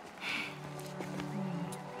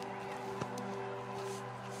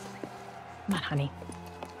on, honey.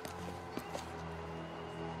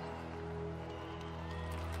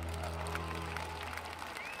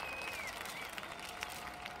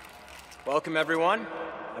 Welcome, everyone.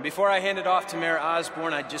 And before I hand it off to Mayor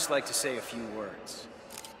Osborne, I'd just like to say a few words.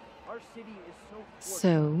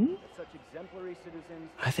 So?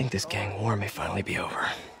 I think this gang war may finally be over.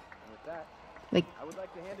 Like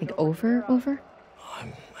over?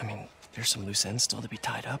 I mean, there's some loose ends still to be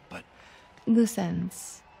tied up, but... Loose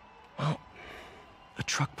ends. Well, a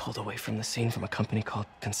truck pulled away from the scene from a company called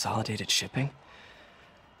Consolidated Shipping.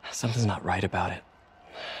 Something's not right about it.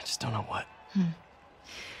 I just don't know what.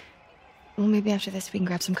 Well, maybe after this we can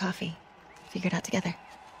grab some coffee. Figure it out together.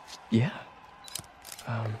 Yeah.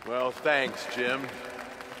 Well, thanks, Jim.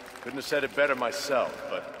 Couldn't have said it better myself,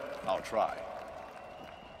 but I'll try.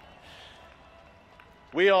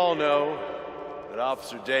 We all know that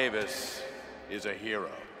Officer Davis is a hero.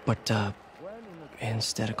 But,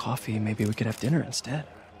 instead of coffee, maybe we could have dinner instead.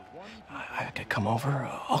 I could come over,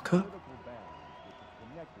 I'll cook.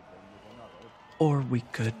 Or we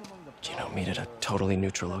could, meet at a totally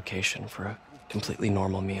neutral location for a completely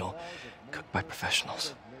normal meal, cooked by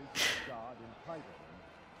professionals.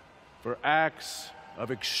 For acts of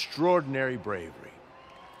extraordinary bravery,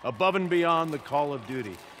 above and beyond the call of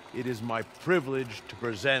duty, it is my privilege to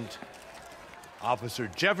present Officer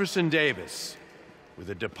Jefferson Davis with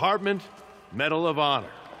the Department Medal of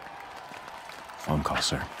Honor. Phone call,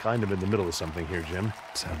 sir. Kind of in the middle of something here, Jim.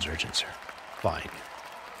 Sounds urgent, sir. Fine.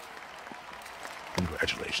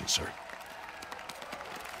 Congratulations, sir.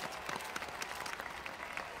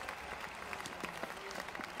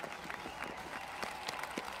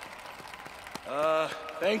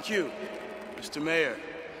 Thank you, Mr. Mayor.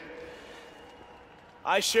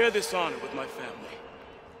 I share this honor with my family.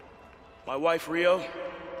 My wife, Rio,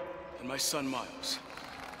 and my son, Miles.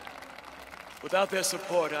 Without their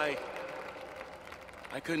support, I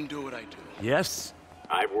couldn't do what I do. Yes?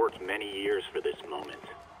 I've worked many years for this moment.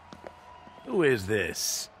 Who is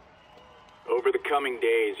this? Over the coming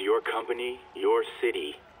days, your company, your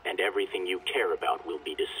city, and everything you care about will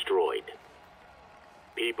be destroyed.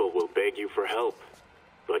 People will beg you for help,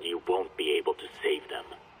 but you won't be able to save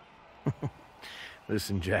them.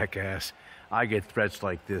 Listen, jackass, I get threats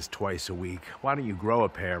like this twice a week. Why don't you grow a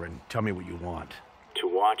pair and tell me what you want? To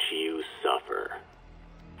watch you suffer.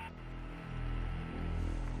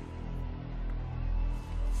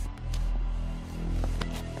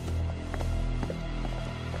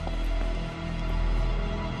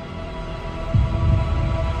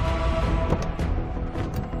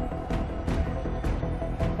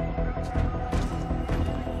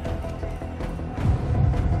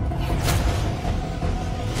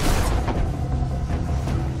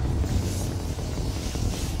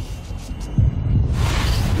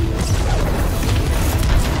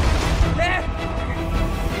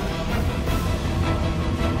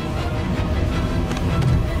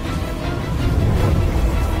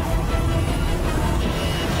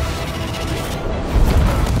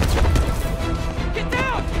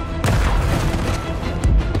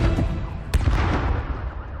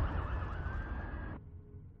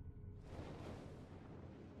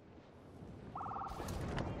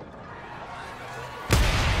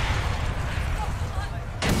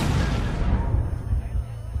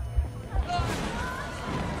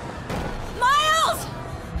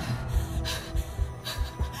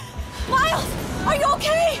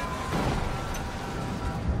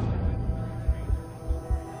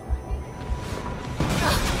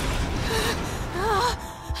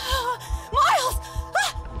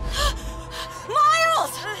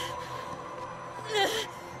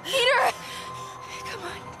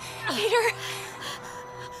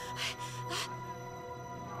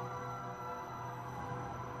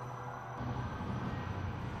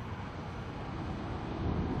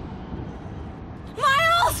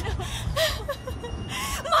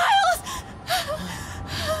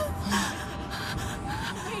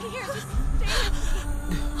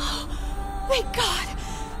 Thank God.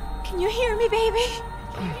 Can you hear me, baby?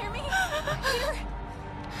 Can you hear me? Peter?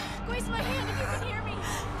 Squeeze my hand if you can hear me.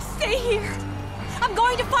 Stay here. I'm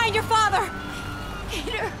going to find your father.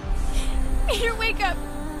 Peter. Peter, wake up.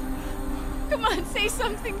 Come on, say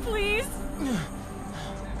something, please.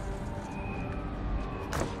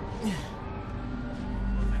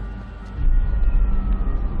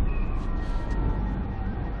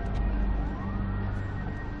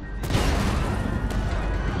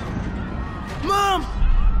 Mom!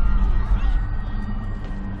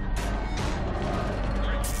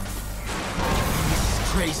 This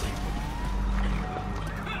is crazy.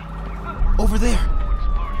 Over there.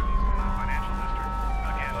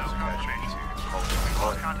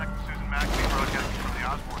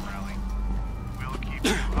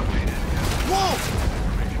 Whoa!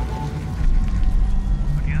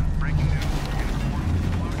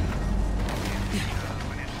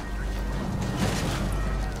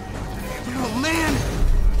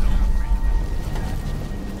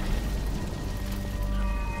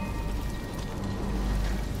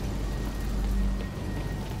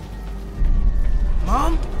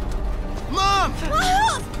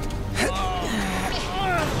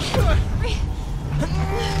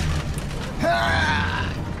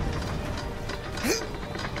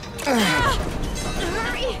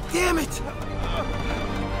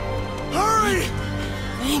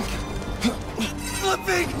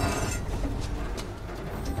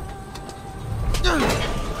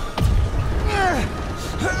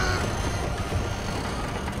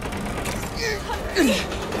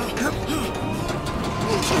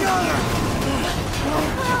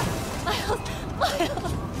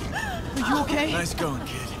 okay? Nice going,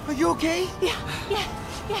 kid. Are you okay? Yeah.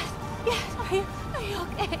 Are you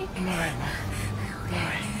okay? I'm alright, man. I'm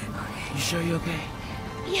alright. You sure you're okay?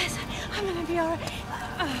 Yes, I'm gonna be alright.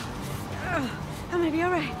 I'm gonna be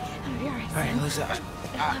alright. I'm gonna be alright. Alright, listen.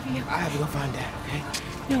 I love you. I have to go find Dad, okay?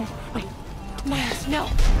 No, wait. Miles, no!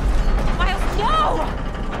 Miles, no!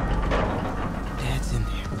 Dad's in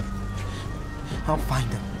there. I'll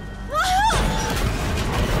find him.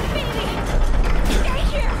 Baby! Stay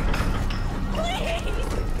here! Please!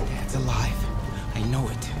 Dad's alive. I know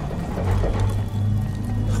it.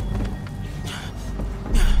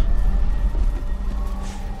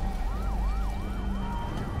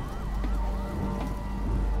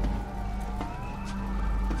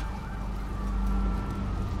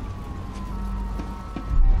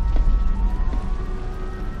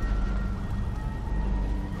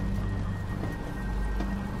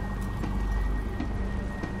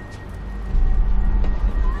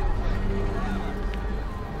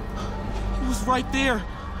 Right there.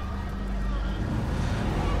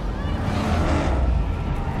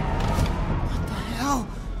 What the hell?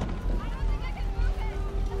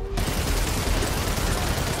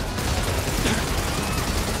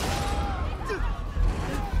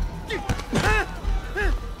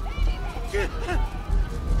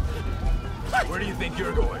 Where do you think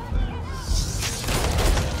you're going?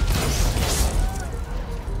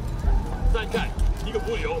 再看一个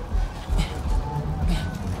不留。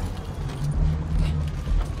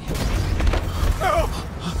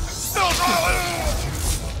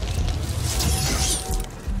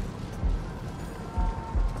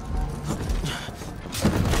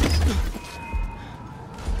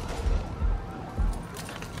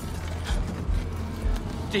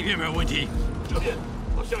 这边没有问题，这边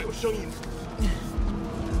好像有声音。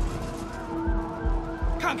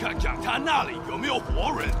看看讲台那里有没有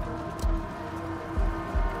活人。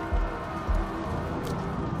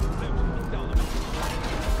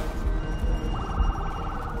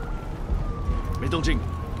没动静，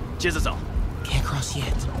接着找。Can't cross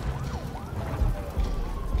yet.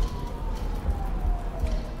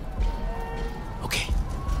 Okay.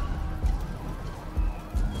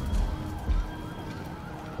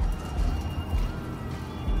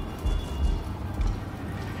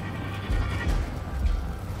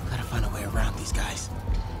 Gotta find a way around these guys.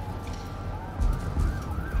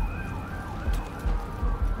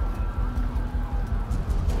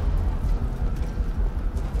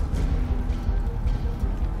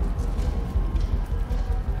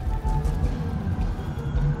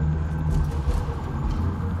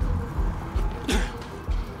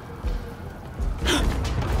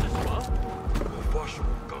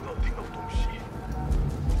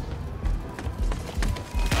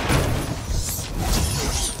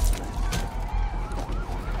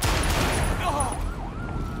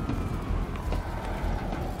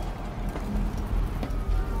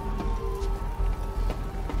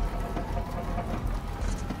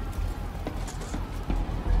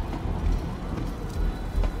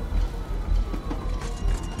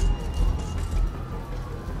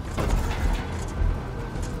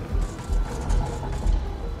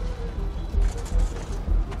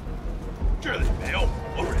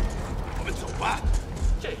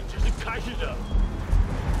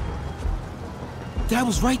 Dad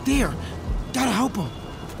was right there. Gotta help him.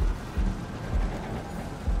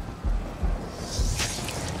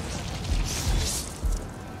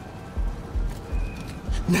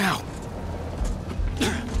 Now.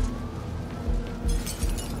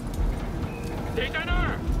 谁在那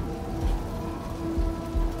儿？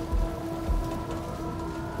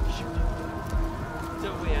是的，这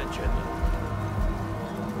会安全的。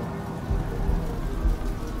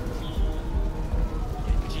眼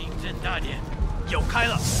睛睁大点。 有开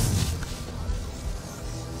了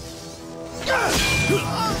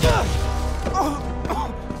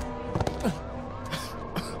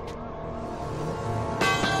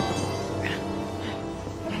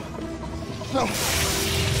！No!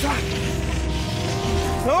 Stop!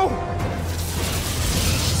 No!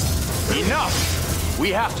 Enough! We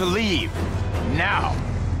have to leave. Now!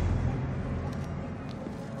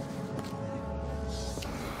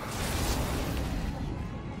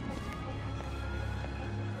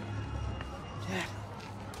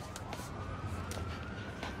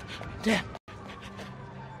 Dad.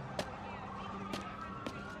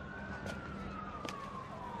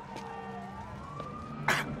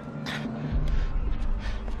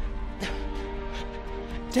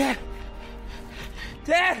 Dad.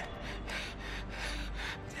 Dad.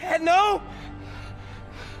 Dad, no.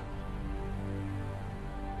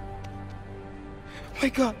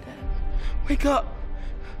 Wake up, Dad. Wake up.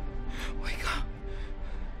 Wake up.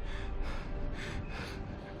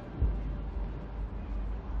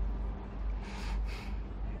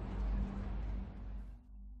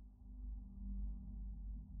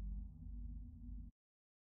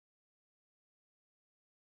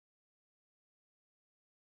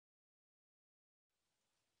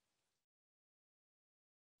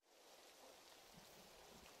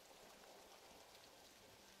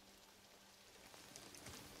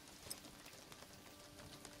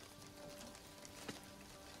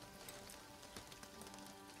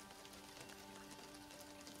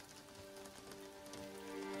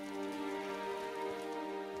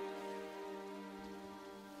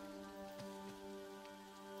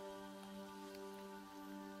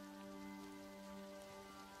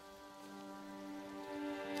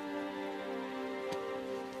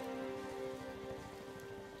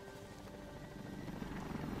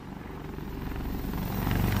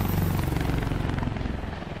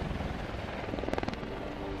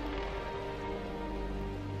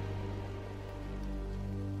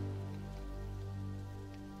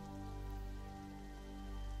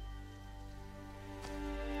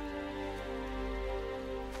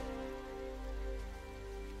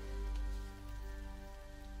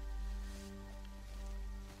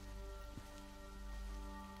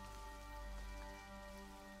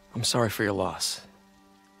 I'm sorry for your loss.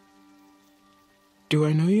 Do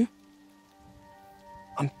I know you?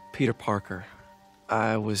 I'm Peter Parker.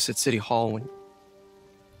 I was at City Hall when...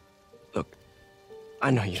 Look,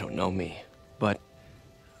 I know you don't know me, but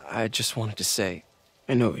I just wanted to say...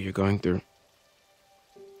 I know what you're going through.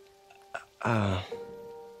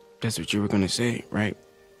 That's what you were gonna say, right?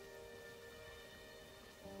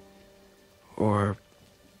 Or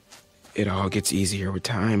it all gets easier with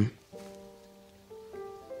time.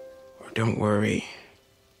 Or don't worry.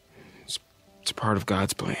 It's part of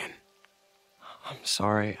God's plan. I'm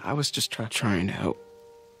sorry. I was just trying to help.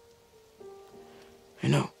 I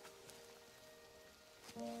know.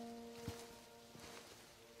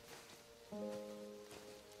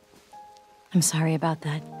 I'm sorry about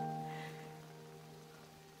that.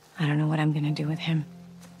 I don't know what I'm gonna do with him.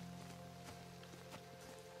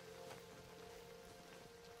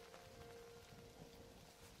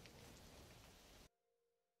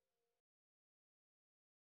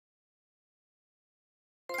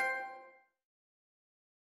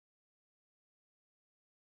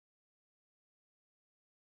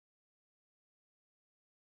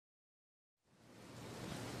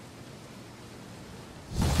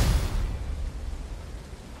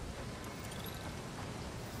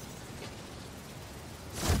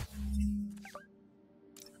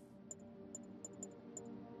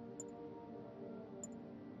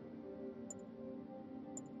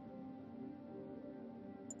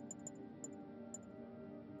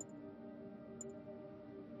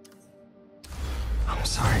 I'm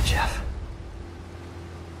sorry, Jeff.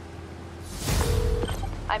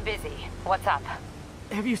 I'm busy. What's up?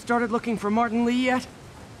 Have you started looking for Martin Lee yet?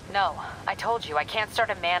 No. I told you, I can't start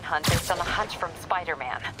a manhunt based on the hunch from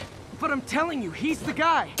Spider-Man. But I'm telling you, he's the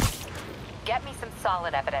guy. Get me some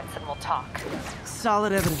solid evidence and we'll talk.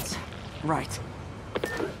 Solid evidence. Right.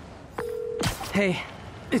 Hey,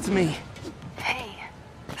 it's me. Hey.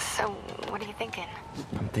 So, what are you thinking?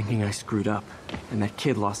 I'm thinking I screwed up, and that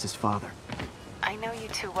kid lost his father. I know you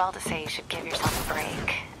too well to say you should give yourself a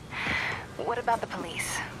break. What about the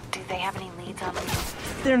police? Do they have any leads on me?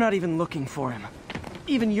 They're not even looking for him.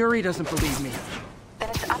 Even Yuri doesn't believe me. Then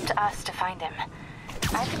it's up to us to find him.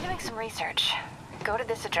 I've been doing some research. Go to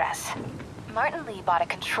this address. Martin Lee bought a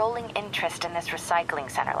controlling interest in this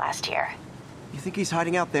recycling center last year. You think he's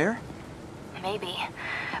hiding out there? Maybe.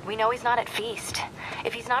 We know he's not at Feast.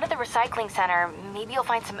 If he's not at the recycling center, maybe you'll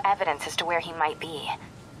find some evidence as to where he might be.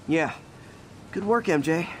 Yeah. Good work,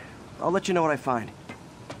 MJ. I'll let you know what I find.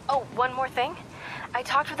 Oh, one more thing. I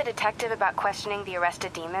talked with a detective about questioning the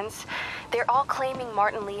arrested demons. They're all claiming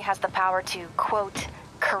Martin Lee has the power to, quote,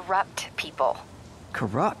 corrupt people.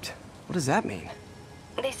 Corrupt? What does that mean?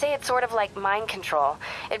 They say it's sort of like mind control.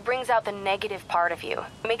 It brings out the negative part of you.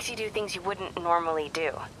 Makes you do things you wouldn't normally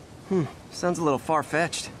do. Sounds a little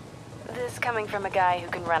far-fetched. This coming from a guy who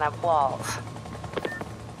can run up walls.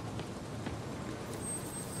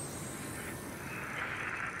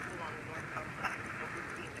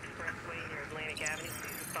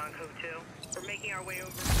 We're making our way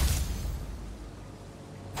over.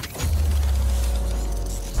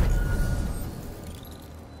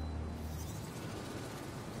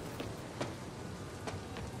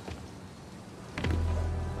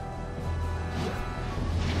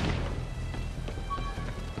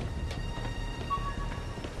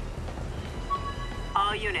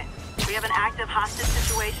 All units, we have an active hostage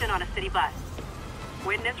situation on a city bus.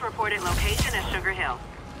 Witness reported location as Sugar Hill.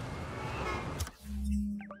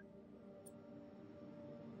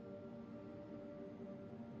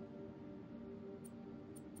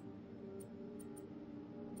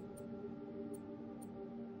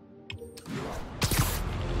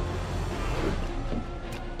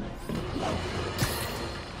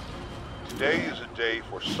 Today is a day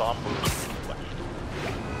for somber reflection,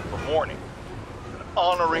 for mourning, and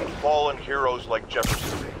honoring fallen heroes like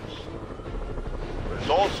Jefferson Davis. But it's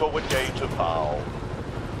also a day to vow.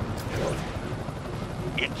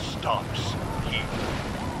 It stops here.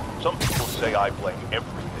 Some people say I blame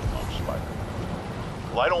everything on Spider-Man.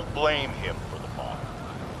 Well, I don't blame him for the bomb.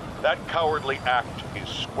 That cowardly act is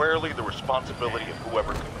squarely the responsibility of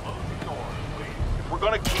whoever committed it. If we're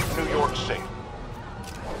gonna keep New York safe,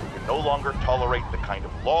 we can no longer tolerate the kind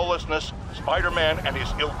of lawlessness Spider-Man and his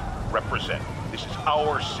ilk represent. This is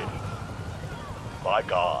our city. By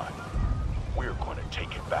God, we're going to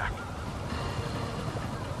take it back.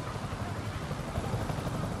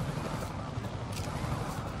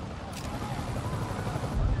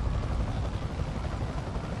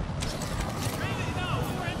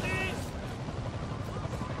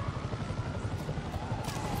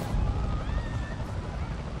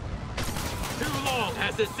 Too long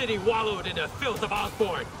has the city wallowed in the filth of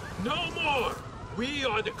Osborn. No more! We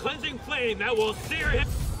are the cleansing flame that will sear him.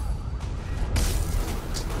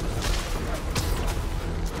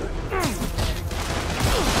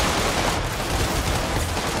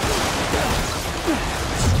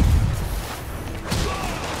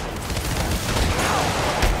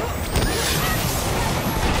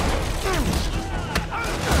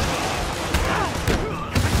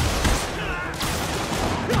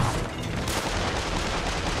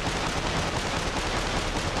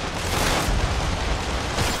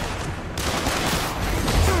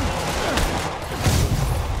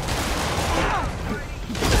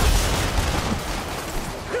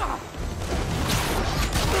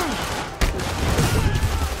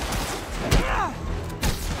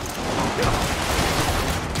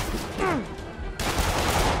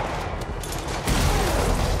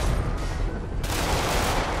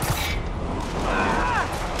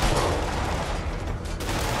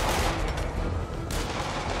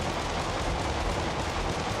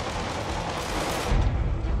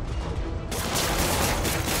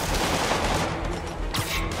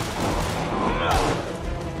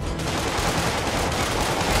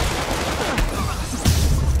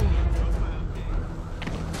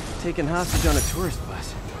 Taken hostage on a tourist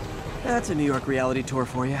bus. That's a New York reality tour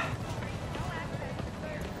for you.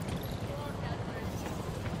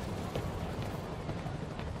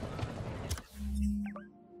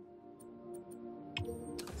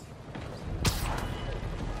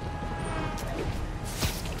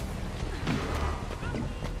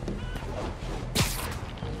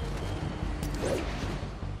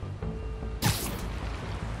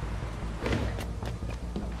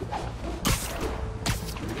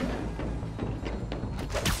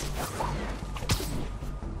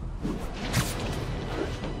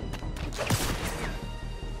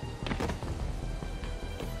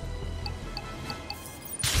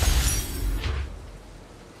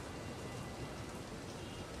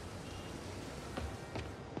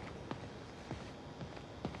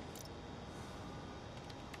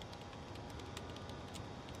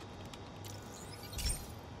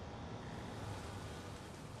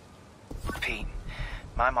 Pete,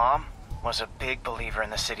 my mom was a big believer in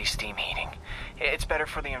the city's steam heating. It's better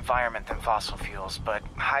for the environment than fossil fuels, but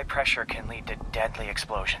high pressure can lead to deadly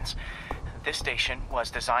explosions. This station was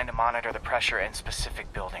designed to monitor the pressure in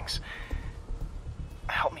specific buildings.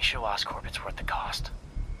 Help me show Oscorp it's worth the cost.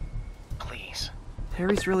 Please.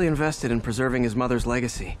 Harry's really invested in preserving his mother's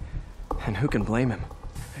legacy. And who can blame him?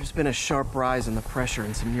 There's been a sharp rise in the pressure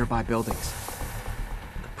in some nearby buildings.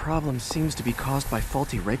 The problem seems to be caused by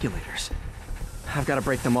faulty regulators. I've got to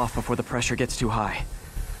break them off before the pressure gets too high.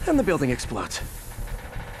 And the building explodes.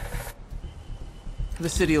 The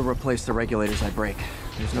city will replace the regulators I break.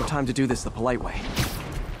 There's no time to do this the polite way.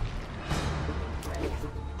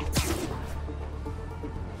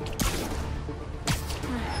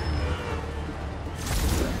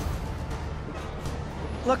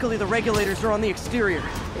 Luckily, the regulators are on the exterior.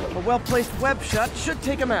 A well-placed web shot should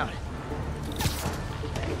take them out.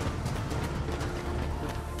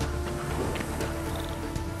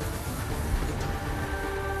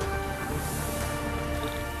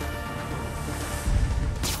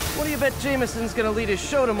 What do you bet Jameson's gonna lead his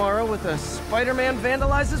show tomorrow with a Spider-Man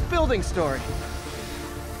vandalizes building story?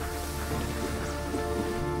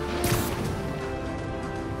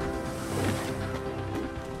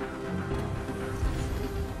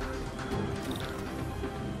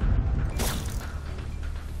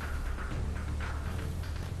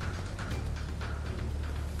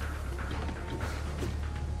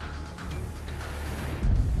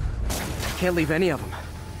 Can't leave any of them.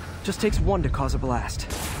 Just takes one to cause a blast.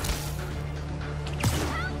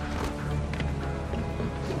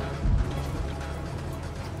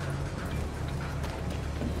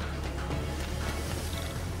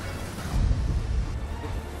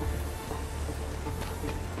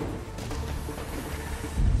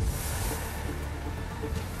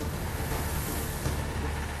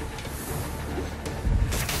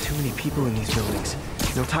 Too many people in these buildings.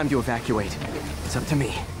 No time to evacuate. It's up to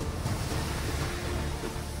me.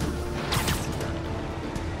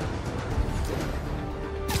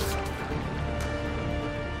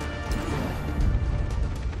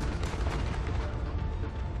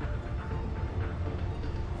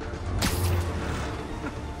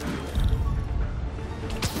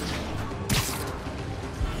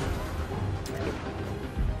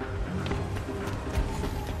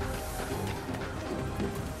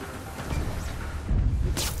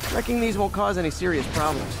 Wrecking these won't cause any serious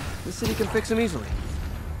problems. The city can fix them easily.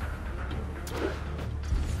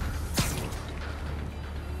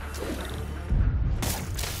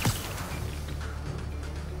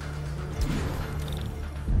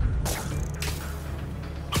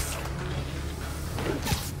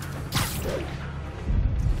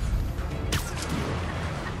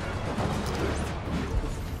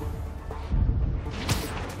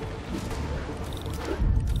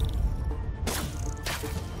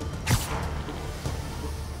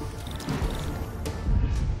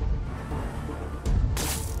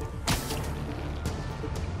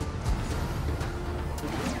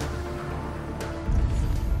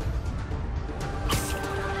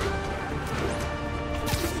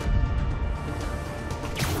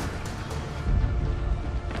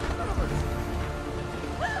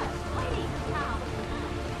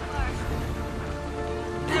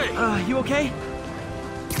 You okay?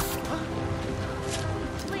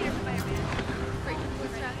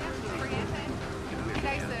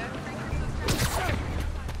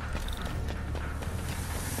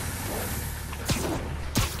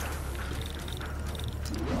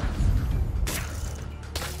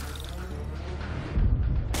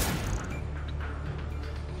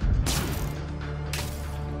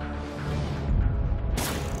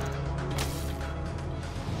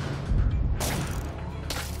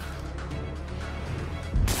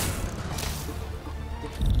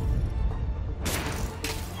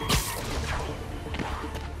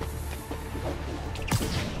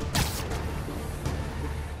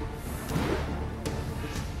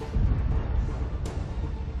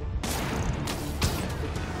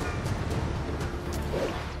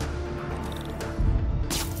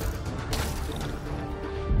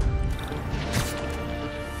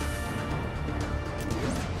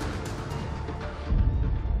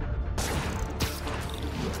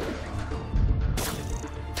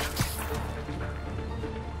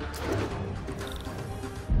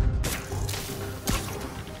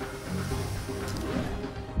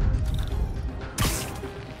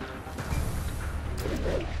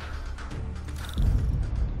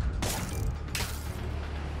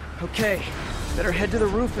 Okay, better head to the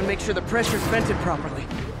roof and make sure the pressure's vented properly.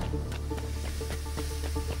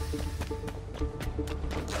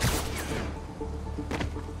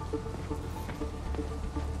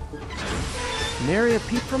 Nary a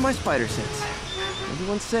peep from my spider sense.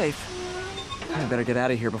 Everyone's safe. I better get out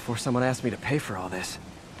of here before someone asks me to pay for all this.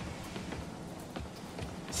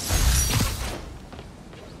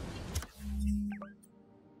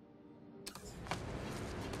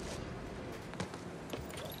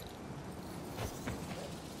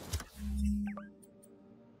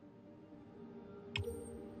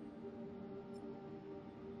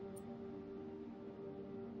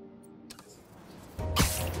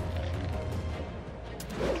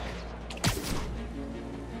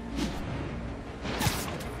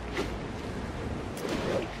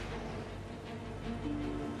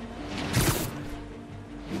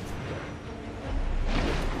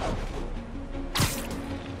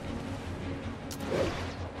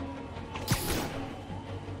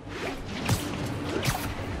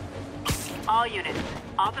 All units.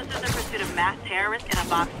 Officers in pursuit of masked terrorists in a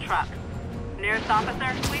boxed truck. Nearest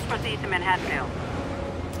officer, please proceed to Manhattanville.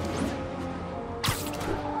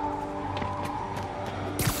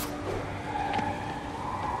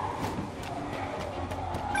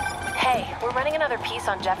 Hey, we're running another piece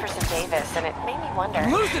on Jefferson Davis, and it made me wonder...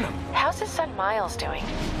 I'm losing him! How's his son Miles doing?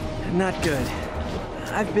 Not good.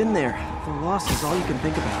 I've been there. The loss is all you can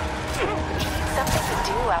think about. He needs something to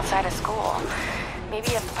do outside of school.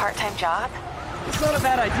 Maybe a part-time job? It's not a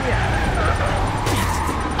bad idea.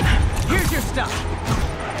 Here's your stuff.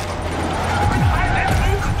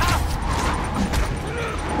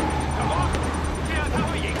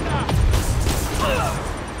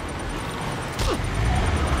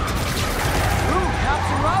 Ooh, cops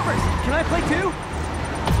and robbers. Can I play too?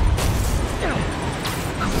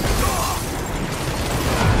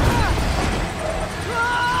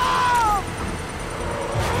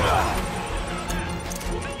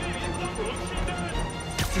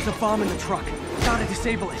 There's a bomb in the truck. Gotta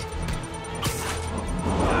disable it.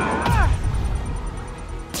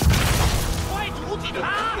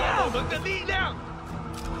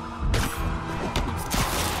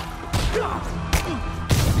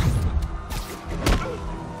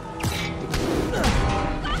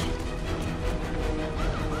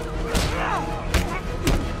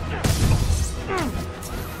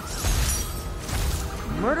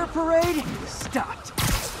 Murder parade stopped.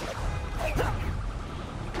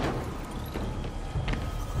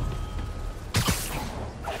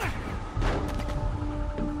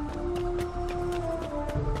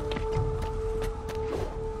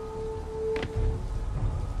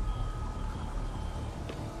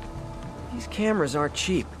 These cameras aren't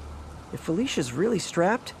cheap. If Felicia's really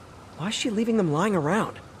strapped, why is she leaving them lying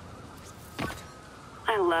around?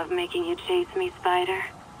 I love making you chase me, Spider.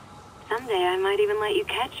 Someday I might even let you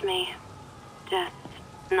catch me. Just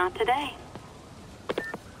not today.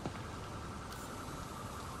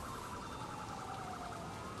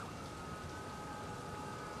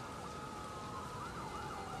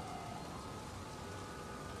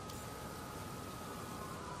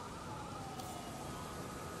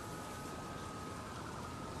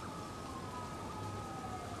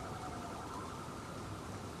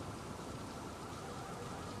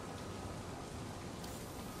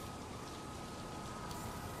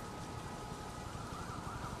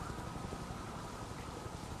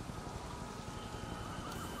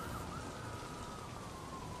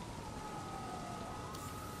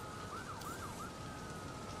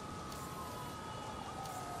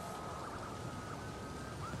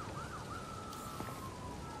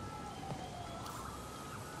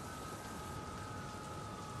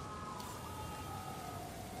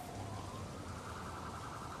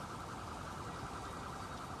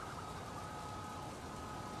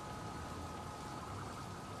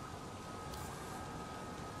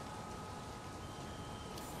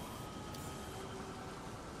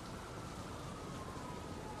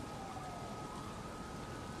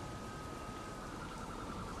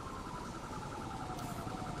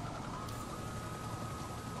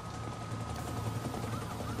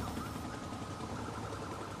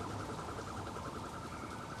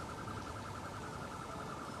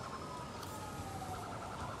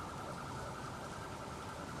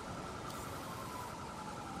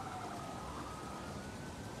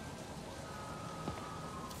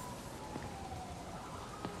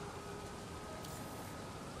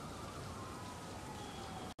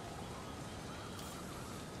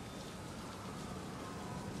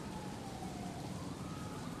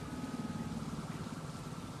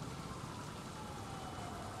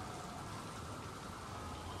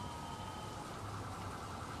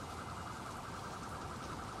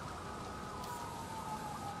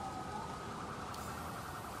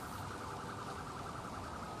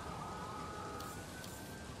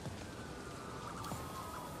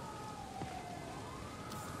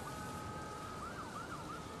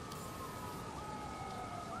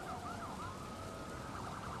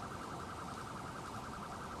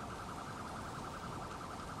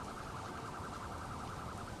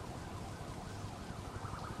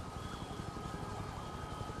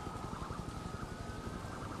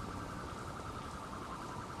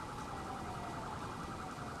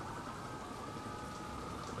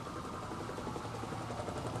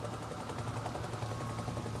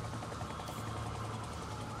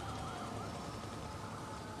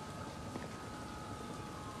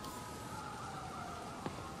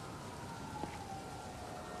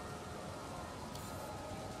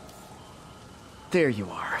 There you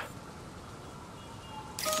are.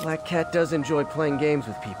 Black Cat does enjoy playing games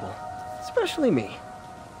with people, especially me.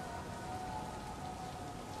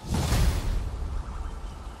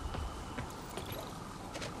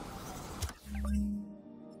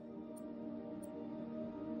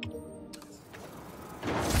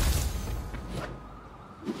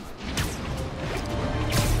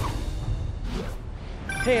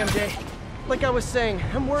 Hey, MJ. Like I was saying,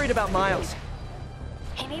 I'm worried about Miles.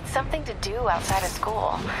 He needs something to do outside of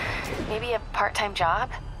school. Maybe a part-time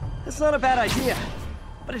job? It's not a bad idea,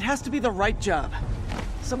 but it has to be the right job.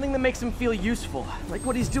 Something that makes him feel useful, like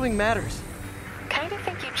what he's doing matters. Kind of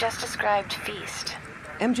think you just described Feast.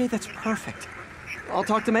 MJ, that's perfect. I'll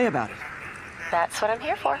talk to May about it. That's what I'm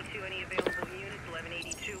here for.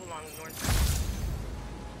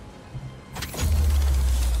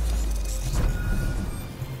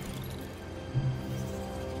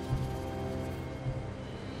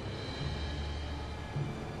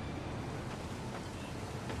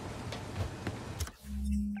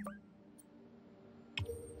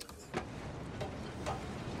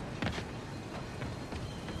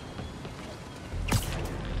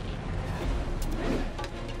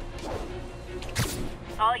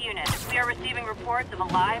 All units, we are receiving reports of a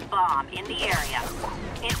live bomb in the area.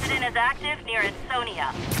 Incident is active near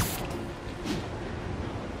Insomniac.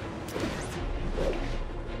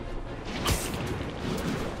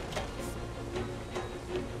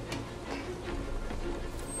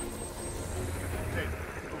 Hey,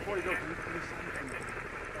 before you go, can you sign me?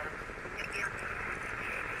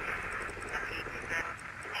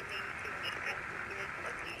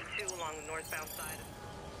 Along the northbound side.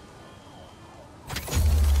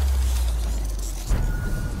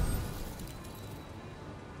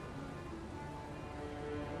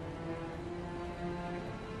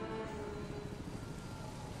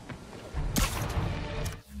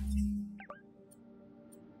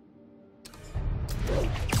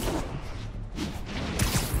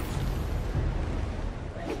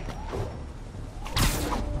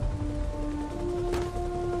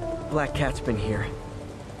 Black Cat's been here.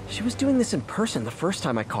 She was doing this in person the first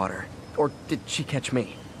time I caught her. Or did she catch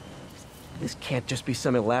me? This can't just be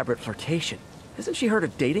some elaborate flirtation. Hasn't she heard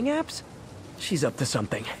of dating apps? She's up to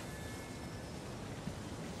something.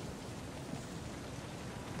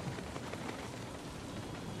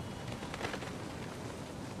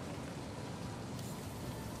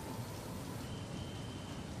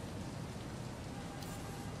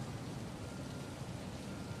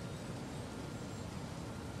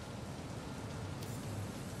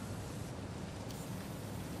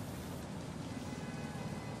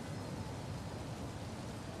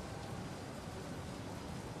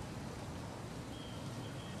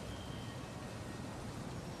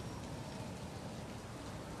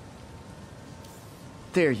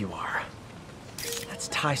 There you are. That's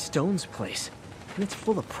Ty Stone's place, and it's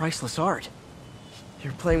full of priceless art.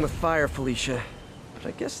 You're playing with fire, Felicia, but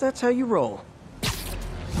I guess that's how you roll.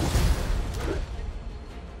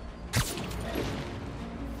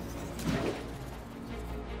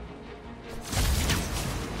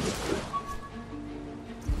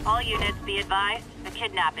 All units, be advised, a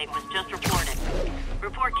kidnapping was just reported.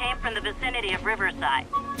 Report came from the vicinity of Riverside.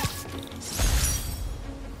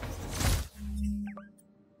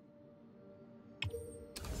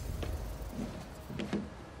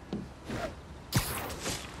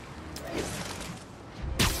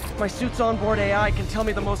 My suit's onboard AI can tell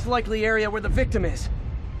me the most likely area where the victim is.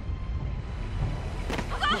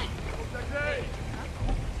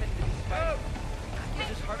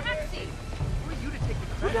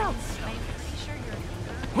 Who else? I'm pretty sure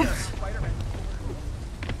you're Oops.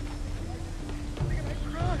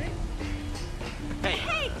 Hey,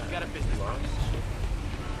 I got a business problem.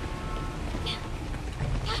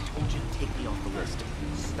 I told you to take me off the list.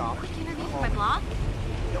 Stop. Quick interview for my blog?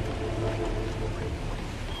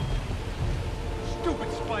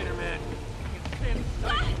 Stupid Spider-Man!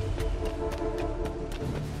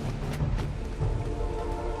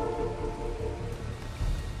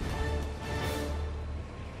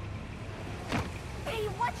 Hey,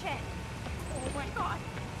 watch it! Oh my god!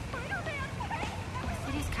 Spider-Man! The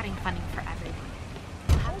city's cutting funding for everyone.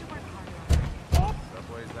 We'll have to work harder on it.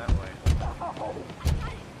 Subway's that way.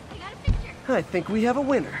 You got a picture! I think we have a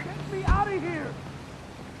winner. Get me out of here!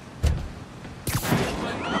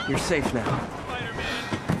 You're safe now.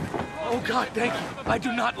 Oh god, thank you. I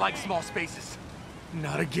do not like small spaces.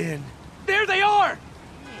 Not again. There they are!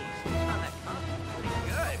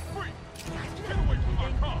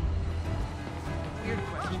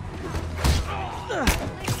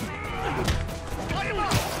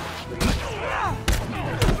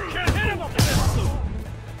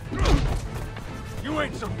 You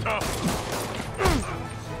ain't so tough.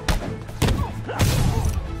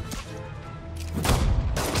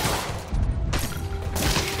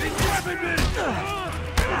 He's grabbing me!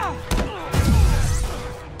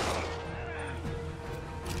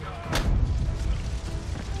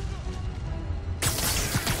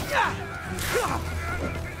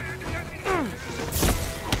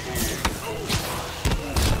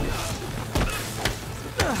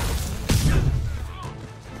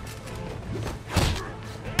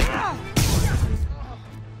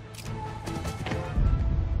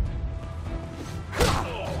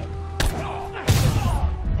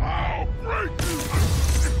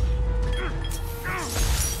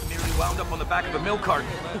 Up on the back of a milk carton.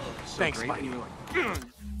 Thanks, Mike.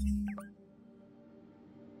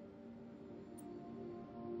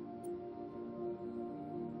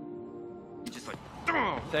 Just like,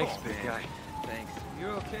 thanks, big guy. Thanks.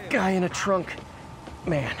 You're okay. Guy in a trunk.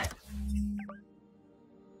 Man.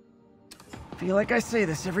 Feel like I say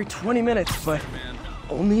this every 20 minutes, but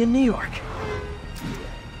only in New York.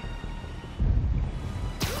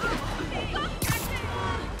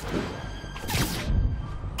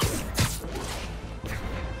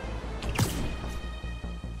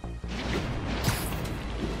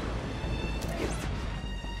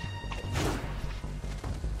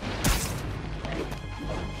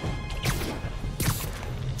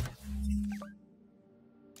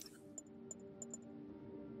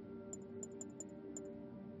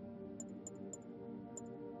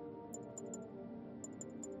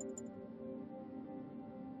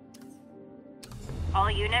 All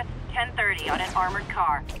units, 10:30 on an armored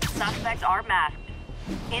car. Suspects are masked.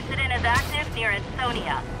 Incident is active near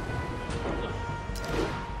Insomniac.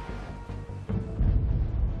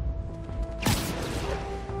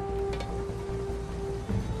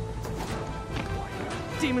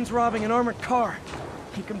 Demon's robbing an armored car.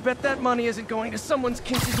 You can bet that money isn't going to someone's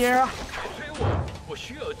quinceañera. 我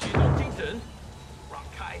需要集中精神。让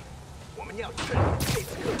开！我们要趁这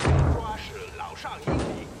次抓是老少一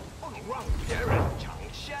体，不能让别人抢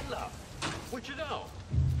先了。我知道，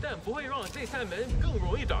但不会让这扇门更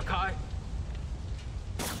容易打开。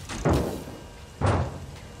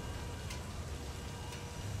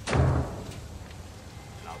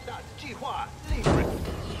老大的计划利润。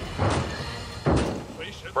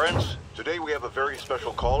 Friends, today we have a very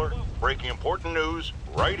special caller, breaking important news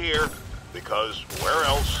right here, because where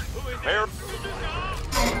else? Mayor...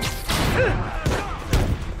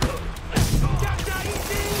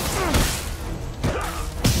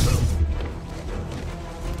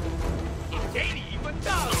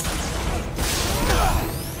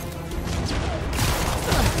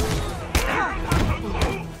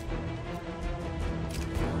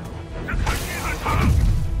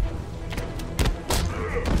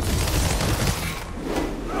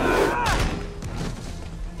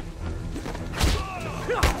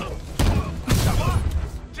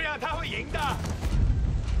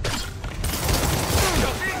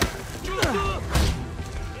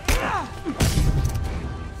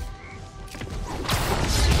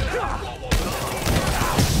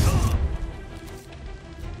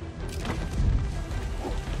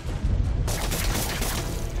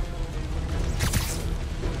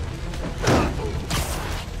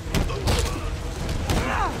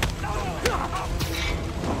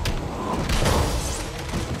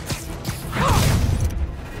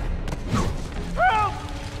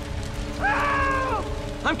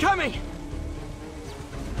 I'm coming!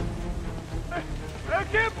 I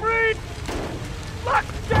can't breathe! Lock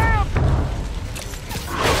down!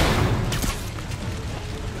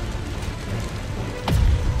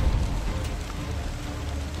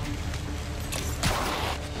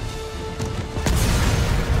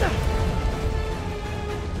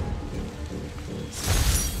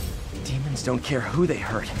 Demons don't care who they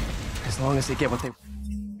hurt, as long as they get what they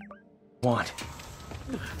want.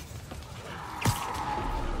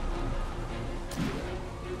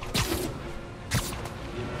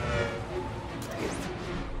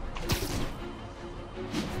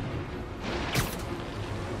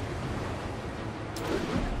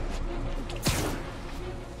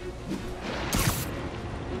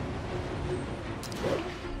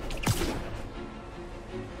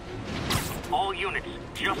 All units,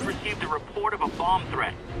 just received a report of a bomb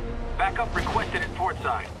threat. Backup requested at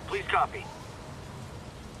portside. Please copy.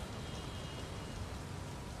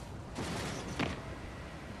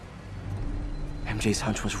 MJ's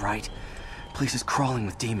hunch was right. Place is crawling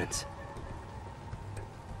with demons.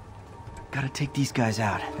 Gotta take these guys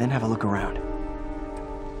out, then have a look around.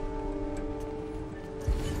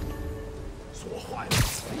 说坏了，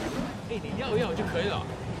你要就可以了，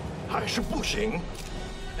还是不行？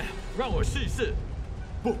让我试一试。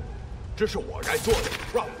不，这是我该做的，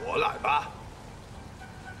让我来吧。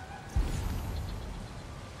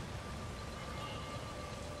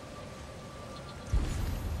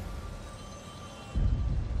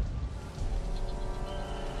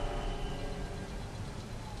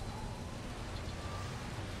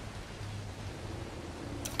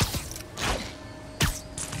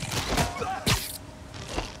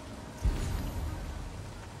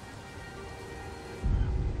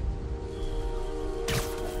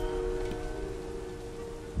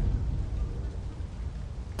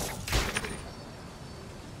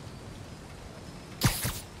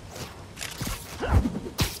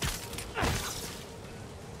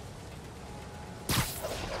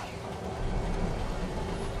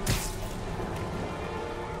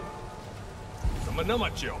怎么那么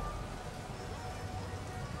久？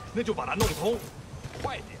那就把它弄通，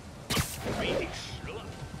快点！没定时了，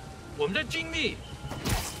我们的精力。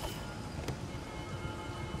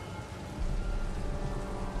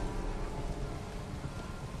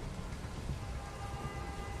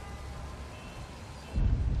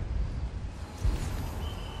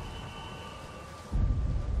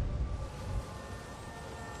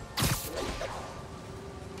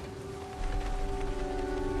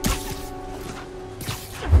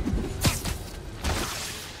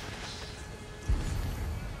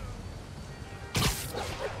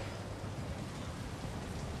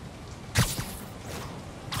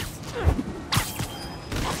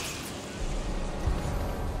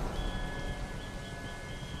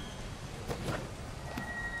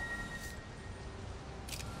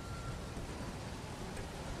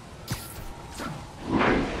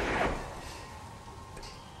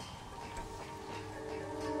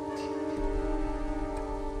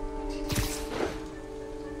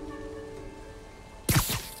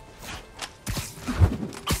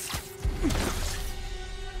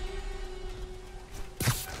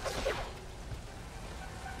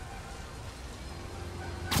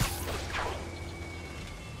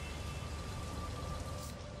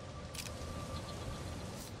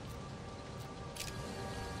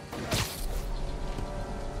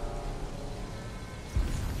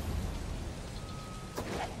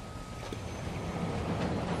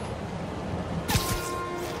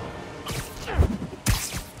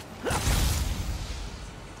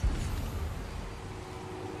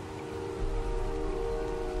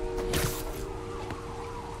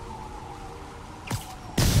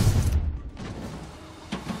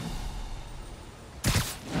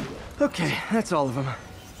Okay, that's all of them.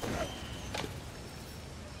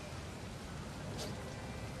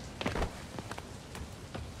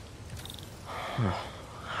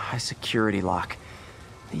 High security lock.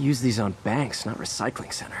 They use these on banks, not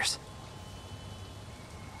recycling centers.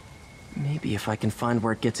 Maybe if I can find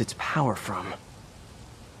where it gets its power from.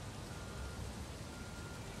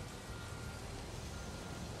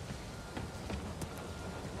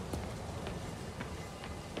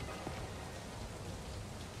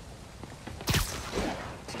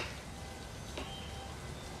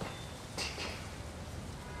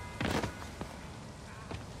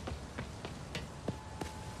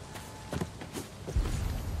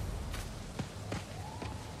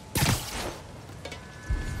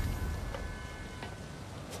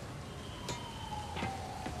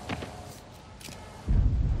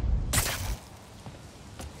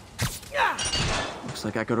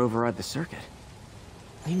 Looks like I could override the circuit.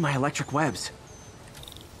 Need my electric webs.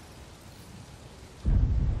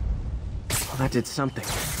 Well, that did something.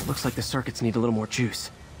 It looks like the circuits need a little more juice.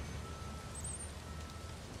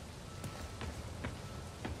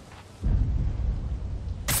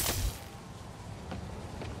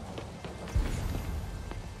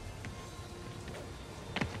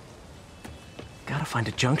 Gotta find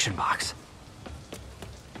a junction box.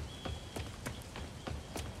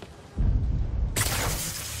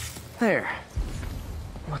 There.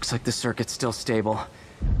 Looks like the circuit's still stable.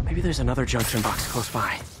 Maybe there's another junction box close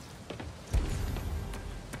by.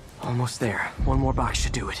 Almost there. One more box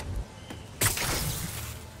should do it.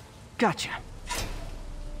 Gotcha.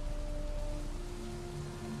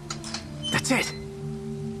 That's it!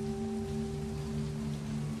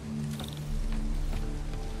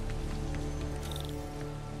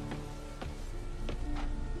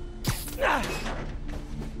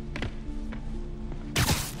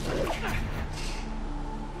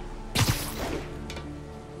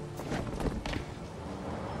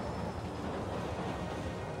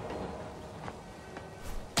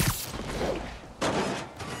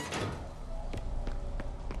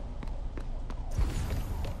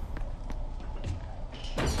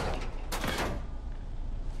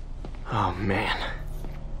 Oh, man.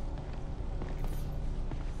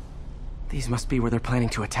 These must be where they're planning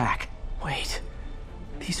to attack. Wait,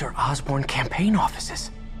 these are Osborn campaign offices.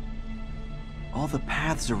 All the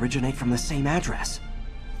paths originate from the same address.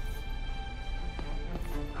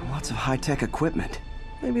 Lots of high-tech equipment.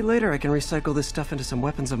 Maybe later I can recycle this stuff into some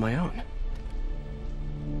weapons of my own.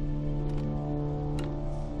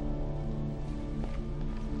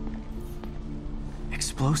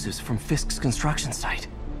 Explosives from Fisk's construction site.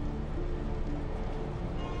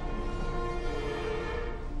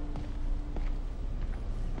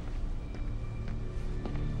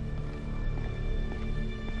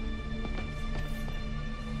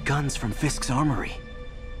 Guns from Fisk's armory.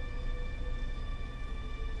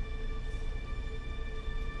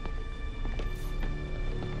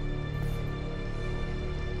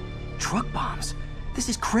 Truck bombs? This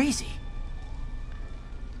is crazy.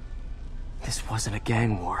 This wasn't a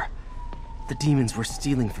gang war. The demons were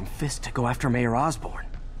stealing from Fisk to go after Mayor Osborn.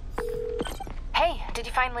 Hey, did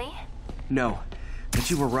you find Lee? No,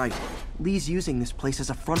 but you were right. Lee's using this place as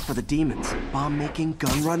a front for the demons. Bomb making,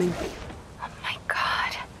 gun running. Oh my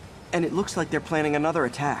god. And it looks like they're planning another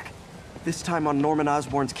attack. This time on Norman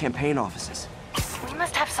Osborn's campaign offices. We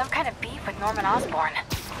must have some kind of beef with Norman Osborn.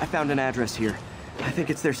 I found an address here. I think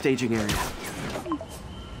it's their staging area.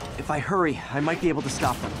 If I hurry, I might be able to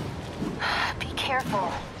stop them. Be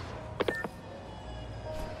careful.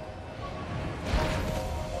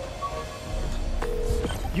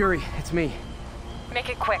 Yuri, it's me. Make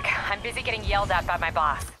it quick. I'm busy getting yelled at by my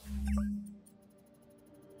boss.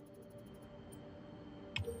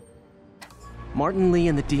 Martin Lee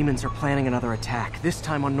and the demons are planning another attack, this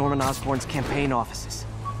time on Norman Osborn's campaign offices.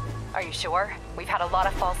 Are you sure? We've had a lot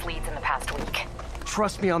of false leads in the past week.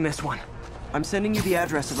 Trust me on this one. I'm sending you the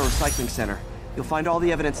address of a recycling center. You'll find all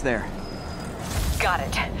the evidence there. Got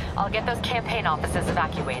it. I'll get those campaign offices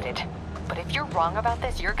evacuated. But if you're wrong about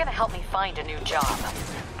this, you're gonna help me find a new job.